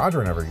before.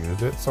 Roger never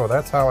used it, so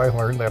that's how I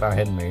learned that I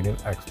had made an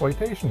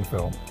exploitation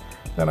film.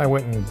 Then I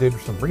went and did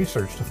some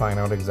research to find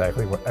out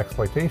exactly what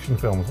exploitation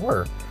films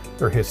were,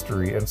 their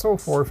history, and so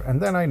forth, and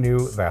then I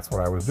knew that's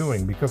what I was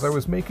doing, because I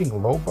was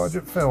making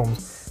low-budget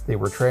films They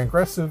were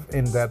transgressive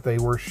in that they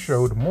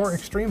showed more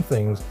extreme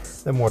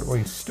things than what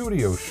a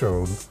studio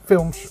showed.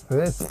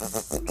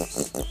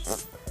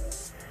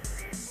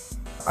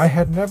 I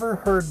had never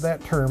heard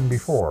that term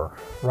before.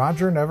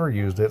 Roger never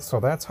used it, so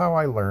that's how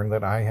I learned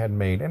that I had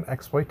made an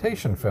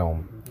exploitation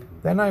film.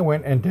 Then I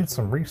went and did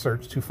some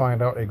research to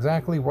find out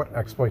exactly what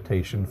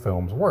exploitation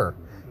films were,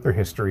 their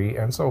history,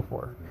 and so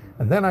forth.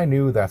 And then I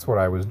knew that's what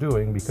I was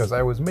doing because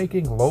I was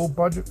making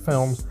low-budget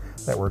films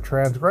that were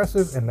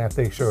transgressive in that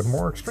they showed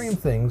more extreme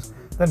things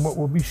than what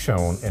would be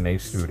shown in a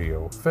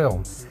studio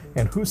film,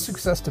 and whose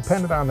success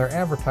depended on their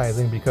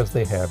advertising because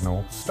they had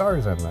no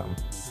stars in them.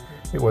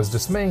 It was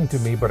dismaying to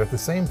me, but at the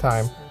same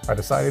time, I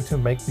decided to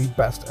make the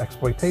best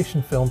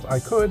exploitation films I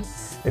could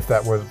if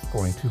that was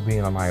going to be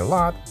on my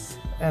lot,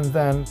 and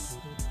then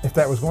if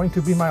that was going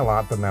to be my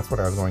lot, then that's what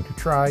I was going to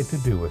try to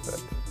do with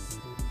it.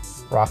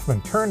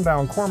 Rothman turned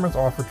down Corman's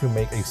offer to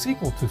make a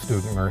sequel to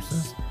Student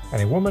Nurses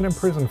and a woman in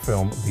prison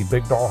film, The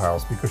Big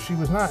Dollhouse, because she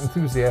was not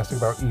enthusiastic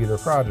about either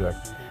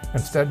project.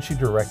 Instead, she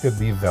directed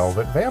The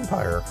Velvet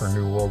Vampire for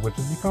New World, which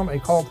has become a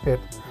cult hit,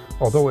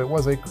 although it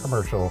was a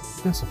commercial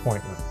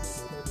disappointment.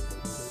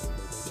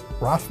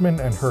 Rothman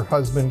and her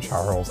husband,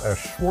 Charles S.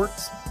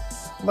 Schwartz,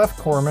 left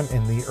Corman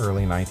in the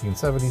early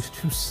 1970s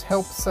to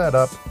help set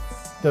up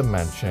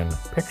Dimension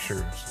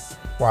Pictures.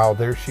 While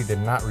there, she did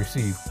not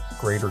receive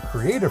greater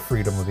creative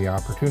freedom of the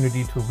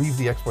opportunity to leave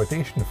the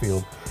exploitation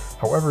field.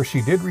 However,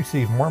 she did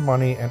receive more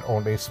money and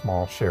owned a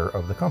small share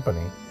of the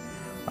company.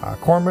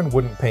 Corman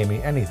wouldn't pay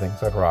me anything,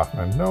 said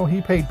Rothman. No,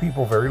 he paid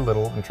people very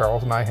little, and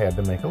Charles and I had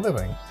to make a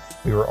living.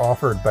 We were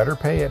offered better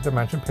pay at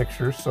Dimension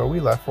Pictures, so we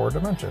left for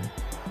Dimension.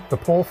 The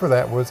pull for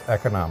that was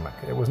economic.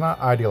 It was not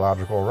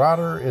ideological.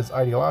 Rotter is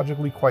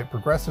ideologically quite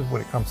progressive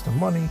when it comes to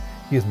money.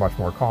 He is much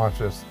more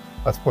conscious.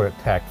 Let's put it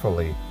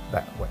tactfully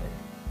that way.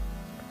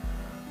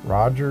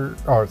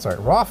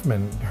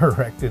 Rothman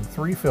directed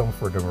 3 films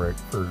for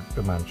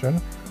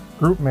Dimension: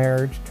 Group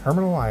Marriage,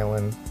 Terminal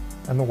Island,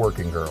 and The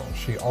Working Girl.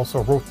 She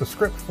also wrote the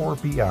script for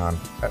Beyond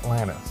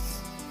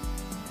Atlantis.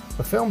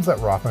 The films that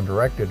Rothman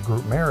directed,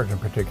 Group Marriage in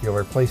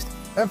particular, placed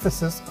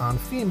emphasis on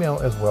female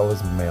as well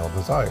as male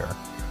desire.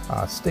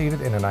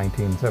 Stated in a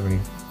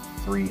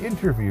 1973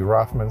 interview,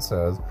 Rothman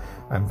says,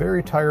 "I'm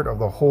very tired of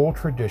the whole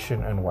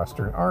tradition in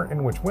Western art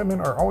in which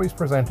women are always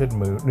presented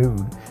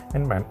nude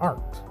and men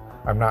aren't.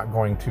 I'm not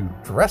going to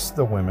dress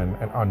the women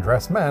and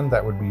undress men.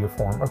 That would be a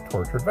form of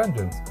tortured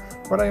vengeance.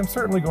 But I am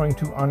certainly going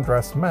to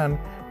undress men,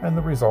 and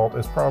the result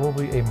is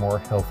probably a more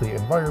healthy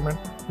environment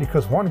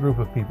because one group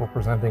of people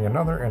presenting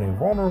another in a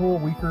vulnerable,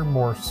 weaker,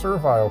 more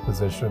servile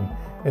position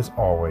is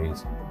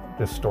always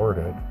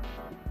distorted."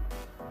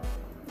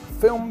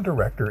 Film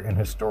director and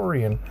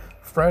historian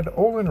Fred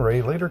Olen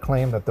Ray later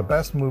claimed that the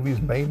best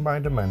movies made by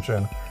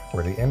Dimension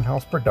were the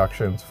in-house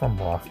productions from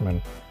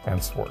Rothman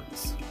and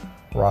Schwartz.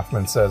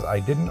 Rothman says, "I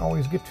didn't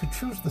always get to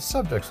choose the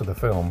subjects of the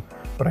film,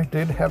 but I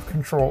did have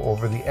control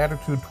over the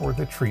attitude toward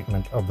the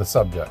treatment of the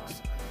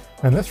subjects.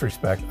 In this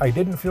respect, I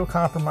didn't feel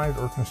compromised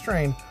or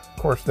constrained.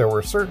 Of course, there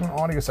were certain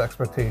audience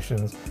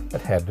expectations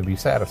that had to be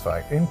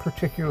satisfied, in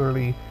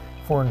particularly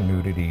for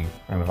nudity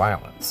and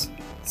violence.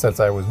 Since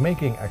I was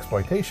making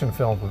exploitation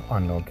films with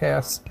unknown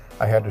casts,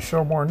 I had to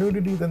show more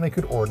nudity than they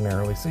could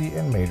ordinarily see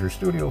in major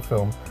studio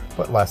film,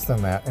 but less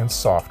than that in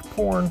soft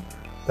porn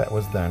that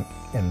was then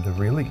in the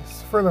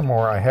release.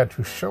 Furthermore, I had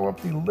to show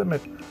up the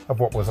limit of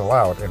what was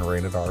allowed in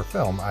rated R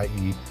film,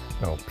 i.e.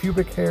 no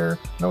pubic hair,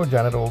 no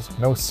genitals,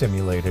 no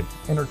simulated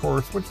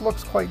intercourse, which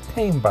looks quite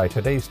tame by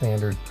today's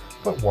standards,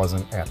 but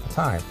wasn't at the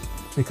time.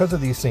 Because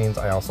of these scenes,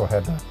 I also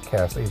had to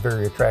cast a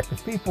very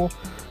attractive people,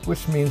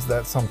 which means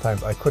that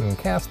sometimes I couldn't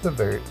cast the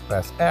very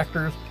best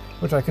actors,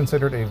 which I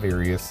considered a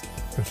very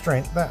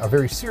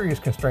serious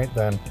constraint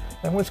then,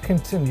 and which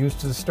continues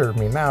to disturb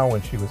me now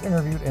when she was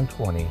interviewed in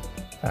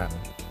 2010.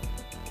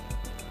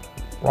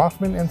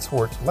 Rothman and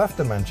Schwartz left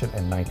Dimension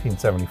in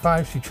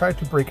 1975. She tried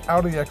to break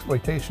out of the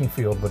exploitation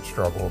field but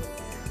struggled.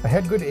 I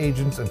had good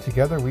agents and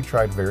together we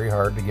tried very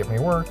hard to get me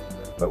work,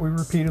 but we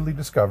repeatedly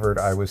discovered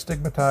I was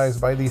stigmatized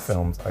by the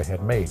films I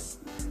had made.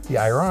 The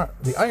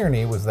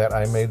irony was that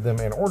I made them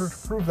in order to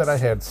prove that I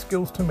had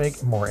skills to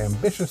make more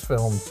ambitious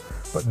films,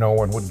 but no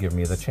one would give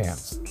me the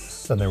chance.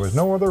 Then there was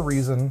no other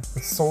reason, the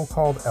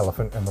so-called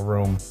elephant in the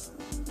room.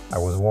 I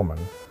was a woman.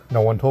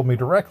 No one told me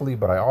directly,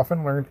 but I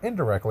often learned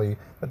indirectly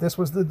that this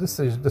was the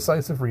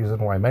decisive reason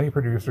why many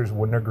producers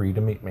wouldn't agree to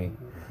meet me.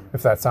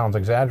 If that sounds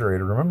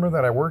exaggerated, remember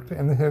that I worked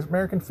in the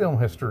American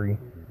film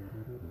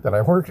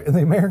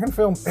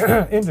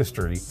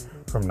industry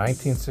from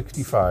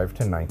 1965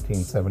 to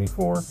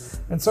 1974,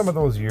 and some of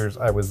those years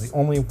I was the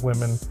only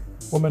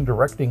woman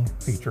directing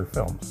feature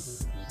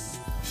films.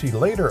 She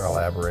later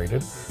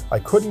elaborated, I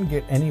couldn't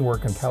get any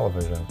work in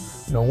television.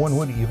 No one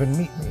would even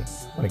meet me.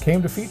 When it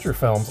came to feature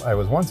films, I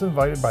was once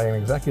invited by an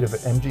executive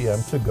at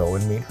MGM to go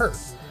and meet her,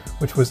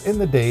 which was in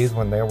the days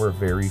when there were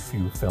very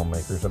few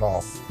filmmakers at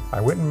all. I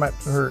went and met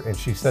her, and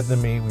she said to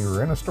me, we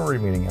were in a story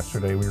meeting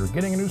yesterday. We were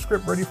getting a new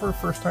script ready for a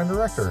first-time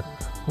director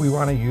we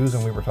want to use,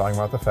 and we were talking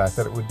about the fact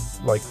that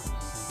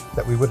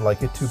we would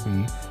like it to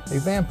be a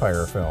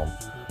vampire film.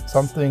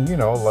 something,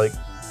 like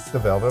The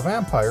Velvet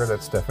Vampire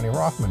that Stephanie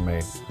Rothman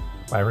made.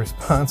 My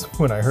response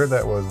when I heard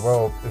that was,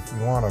 well, if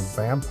you want a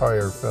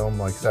vampire film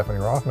like Stephanie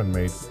Rothman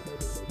made,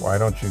 why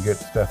don't you get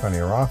Stephanie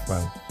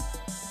Rothman?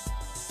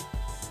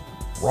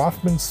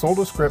 Rothman sold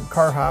a script,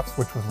 Car Hops,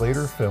 which was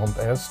later filmed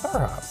as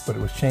Star Hops, but it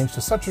was changed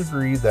to such a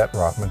degree that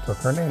Rothman took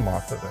her name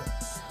off of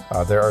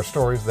it. There are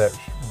stories that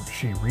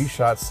she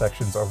reshot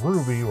sections of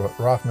Ruby. What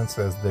Rothman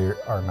says they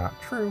are not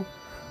true.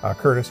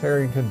 Curtis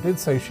Harrington did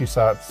say she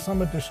sought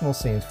some additional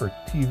scenes for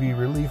TV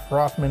relief.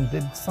 Rothman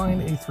did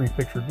sign a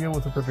 3-picture deal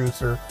with the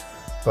producer,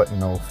 but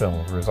no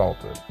films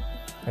resulted.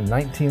 In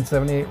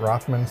 1978,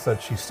 Rothman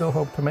said she still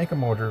hoped to make a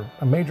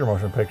major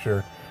motion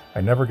picture. I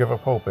never give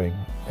up hoping.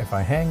 If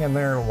I hang in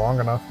there long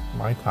enough,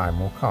 my time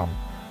will come.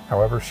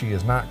 However, she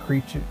is not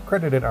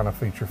credited on a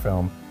feature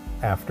film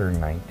after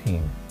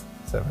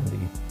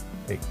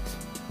 1978.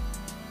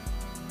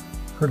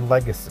 Her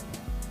legacy.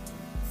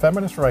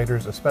 Feminist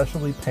writers,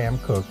 especially Pam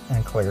Cook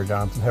and Claire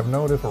Johnson, have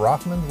noted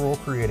Rothman's role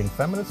creating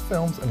feminist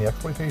films in the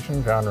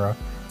exploitation genre.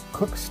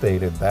 Cook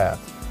stated that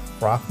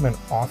Rothman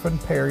often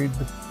parodied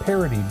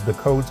the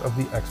codes of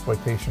the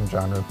exploitation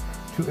genre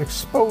to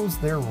expose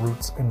their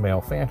roots in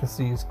male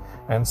fantasies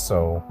and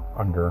so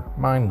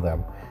undermine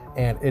them.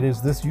 And it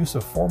is this use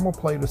of formal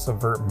play to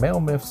subvert male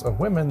myths of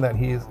women that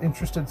he has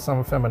interested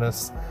some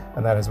feminists,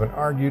 and that has been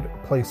argued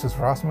places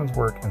Rothman's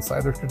work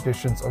inside the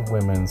traditions of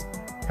women's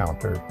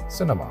counter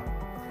cinema.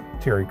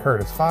 Terry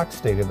Curtis Fox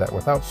stated that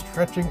without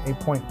stretching a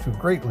point too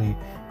greatly,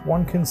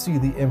 one can see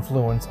the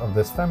influence of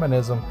this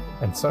feminism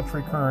and such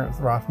recurrent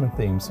Rothman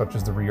themes such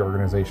as the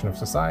reorganization of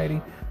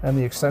society and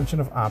the extension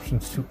of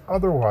options to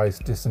otherwise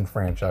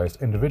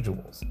disenfranchised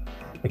individuals.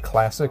 A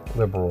classic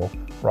liberal,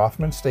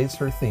 Rothman states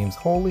her themes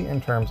wholly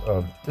in terms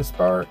of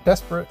disparate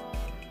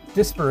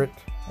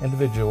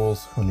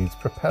individuals who needs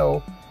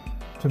propel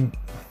to...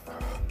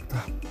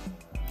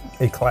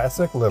 A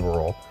classic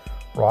liberal,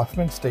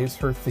 Rothman states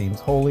her themes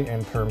wholly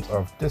in terms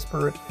of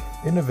disparate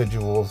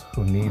individuals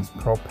who needs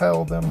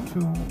propel them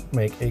to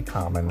make a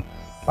common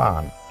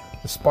bond.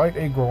 Despite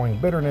a growing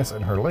bitterness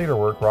in her later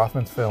work,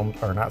 Rothman's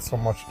films are not so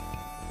much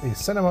a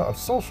cinema of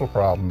social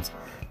problems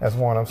as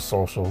one of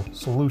social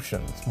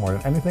solutions, more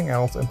than anything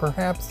else, and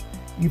perhaps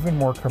even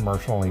more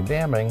commercially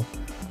damning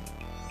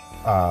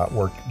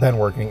than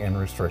working in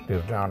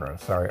restrictive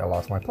genres. Sorry, I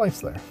lost my place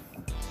there.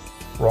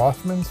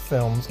 Rothman's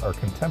films are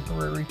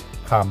contemporary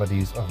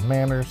comedies of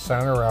manners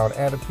centered around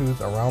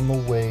attitudes, around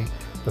the way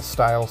the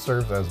style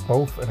serves as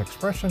both an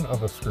expression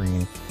of a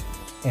screen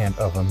and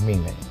of a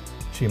meaning.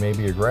 She may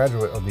be a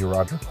graduate of the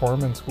Roger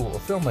Corman School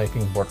of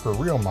Filmmaking, but her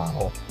real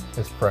model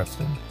is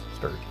Preston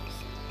Sturges.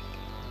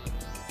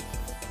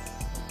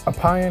 A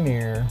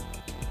pioneer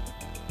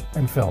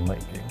in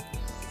filmmaking,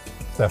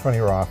 Stephanie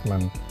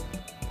Rothman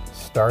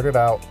started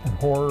out in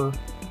horror,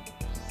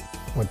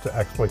 went to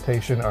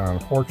exploitation, and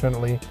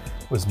unfortunately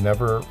was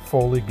never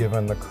fully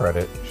given the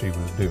credit she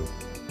was due.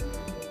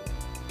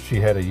 She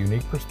had a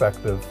unique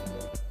perspective.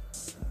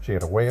 She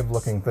had a way of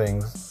looking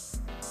things.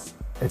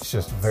 It's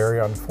just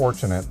very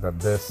unfortunate that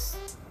this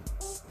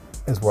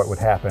is what would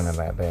happen in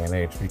that day and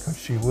age, because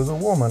she was a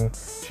woman.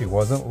 She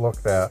wasn't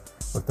looked at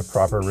with the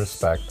proper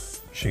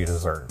respect she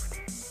deserved.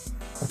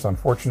 It's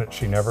unfortunate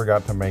she never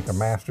got to make a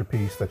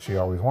masterpiece that she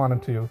always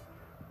wanted to.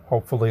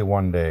 Hopefully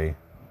one day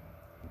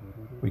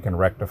we can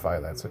rectify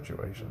that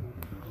situation.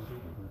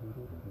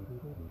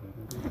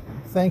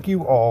 Thank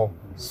you all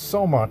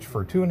so much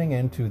for tuning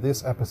in to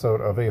this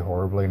episode of a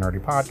Horribly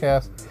Nerdy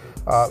podcast.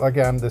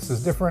 Again, this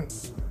is different.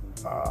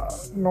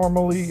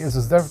 This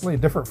is definitely a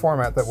different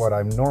format than what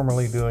I'm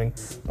normally doing,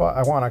 but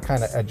I want to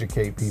kind of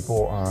educate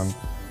people on,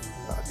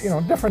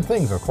 different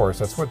things, of course.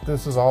 That's what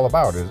this is all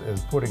about,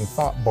 is putting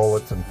thought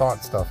bullets and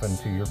thought stuff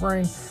into your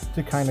brain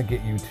to kind of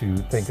get you to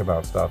think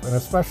about stuff, and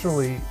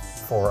especially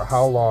for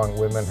how long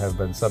women have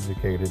been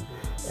subjugated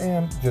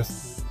and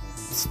just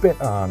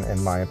spit on,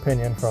 in my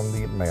opinion, from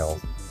the male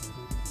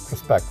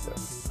perspective.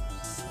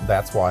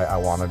 That's why I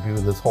want to do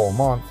this whole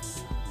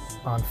month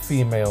on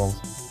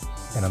females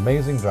in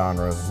amazing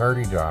genres,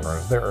 nerdy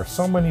genres. There are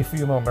so many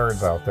female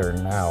nerds out there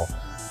now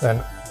than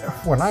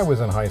when I was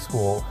in high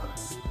school.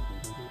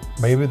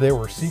 Maybe they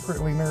were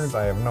secretly nerds,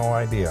 I have no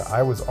idea.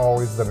 I was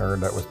always the nerd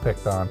that was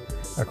picked on.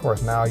 And of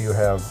course, now you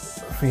have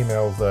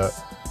females that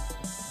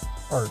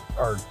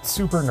are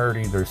super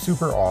nerdy, they're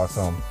super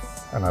awesome,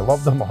 and I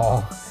love them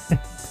all.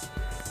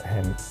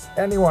 And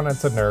anyone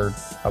that's a nerd,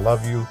 I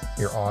love you,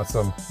 you're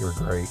awesome, you're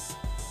great.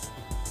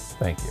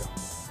 Thank you.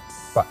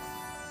 But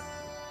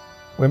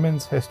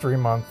Women's History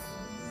Month,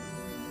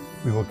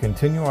 we will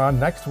continue on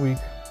next week.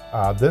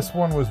 This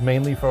one was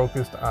mainly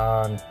focused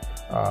on,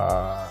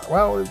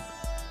 I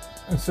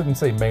shouldn't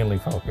say mainly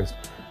focused.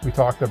 We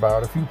talked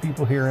about a few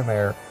people here and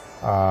there.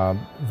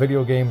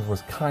 Video games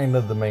was kind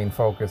of the main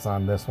focus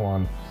on this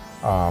one.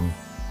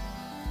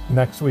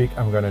 Next week,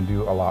 I'm going to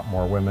do a lot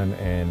more women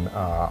in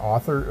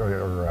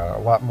a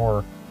lot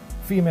more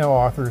female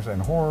authors in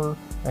horror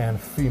and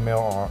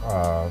female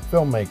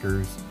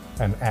filmmakers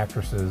and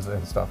actresses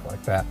and stuff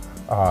like that.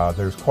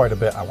 There's quite a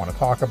bit I want to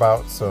talk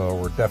about, so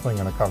we're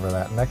definitely going to cover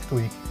that next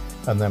week.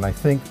 And then I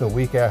think the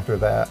week after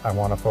that, I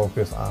want to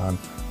focus on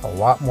a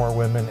lot more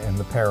women in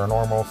the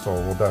paranormal. So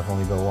we'll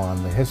definitely go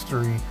on the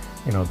history,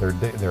 you know,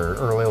 their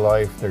early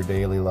life, their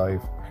daily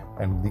life,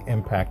 and the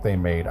impact they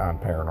made on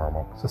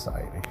paranormal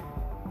society.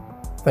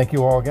 Thank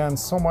you all again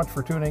so much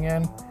for tuning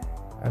in.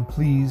 And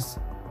please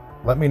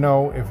let me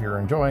know if you're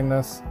enjoying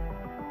this.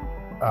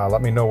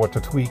 Let me know what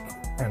to tweak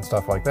and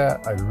stuff like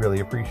that. I'd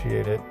really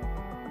appreciate it.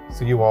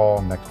 See you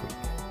all next week.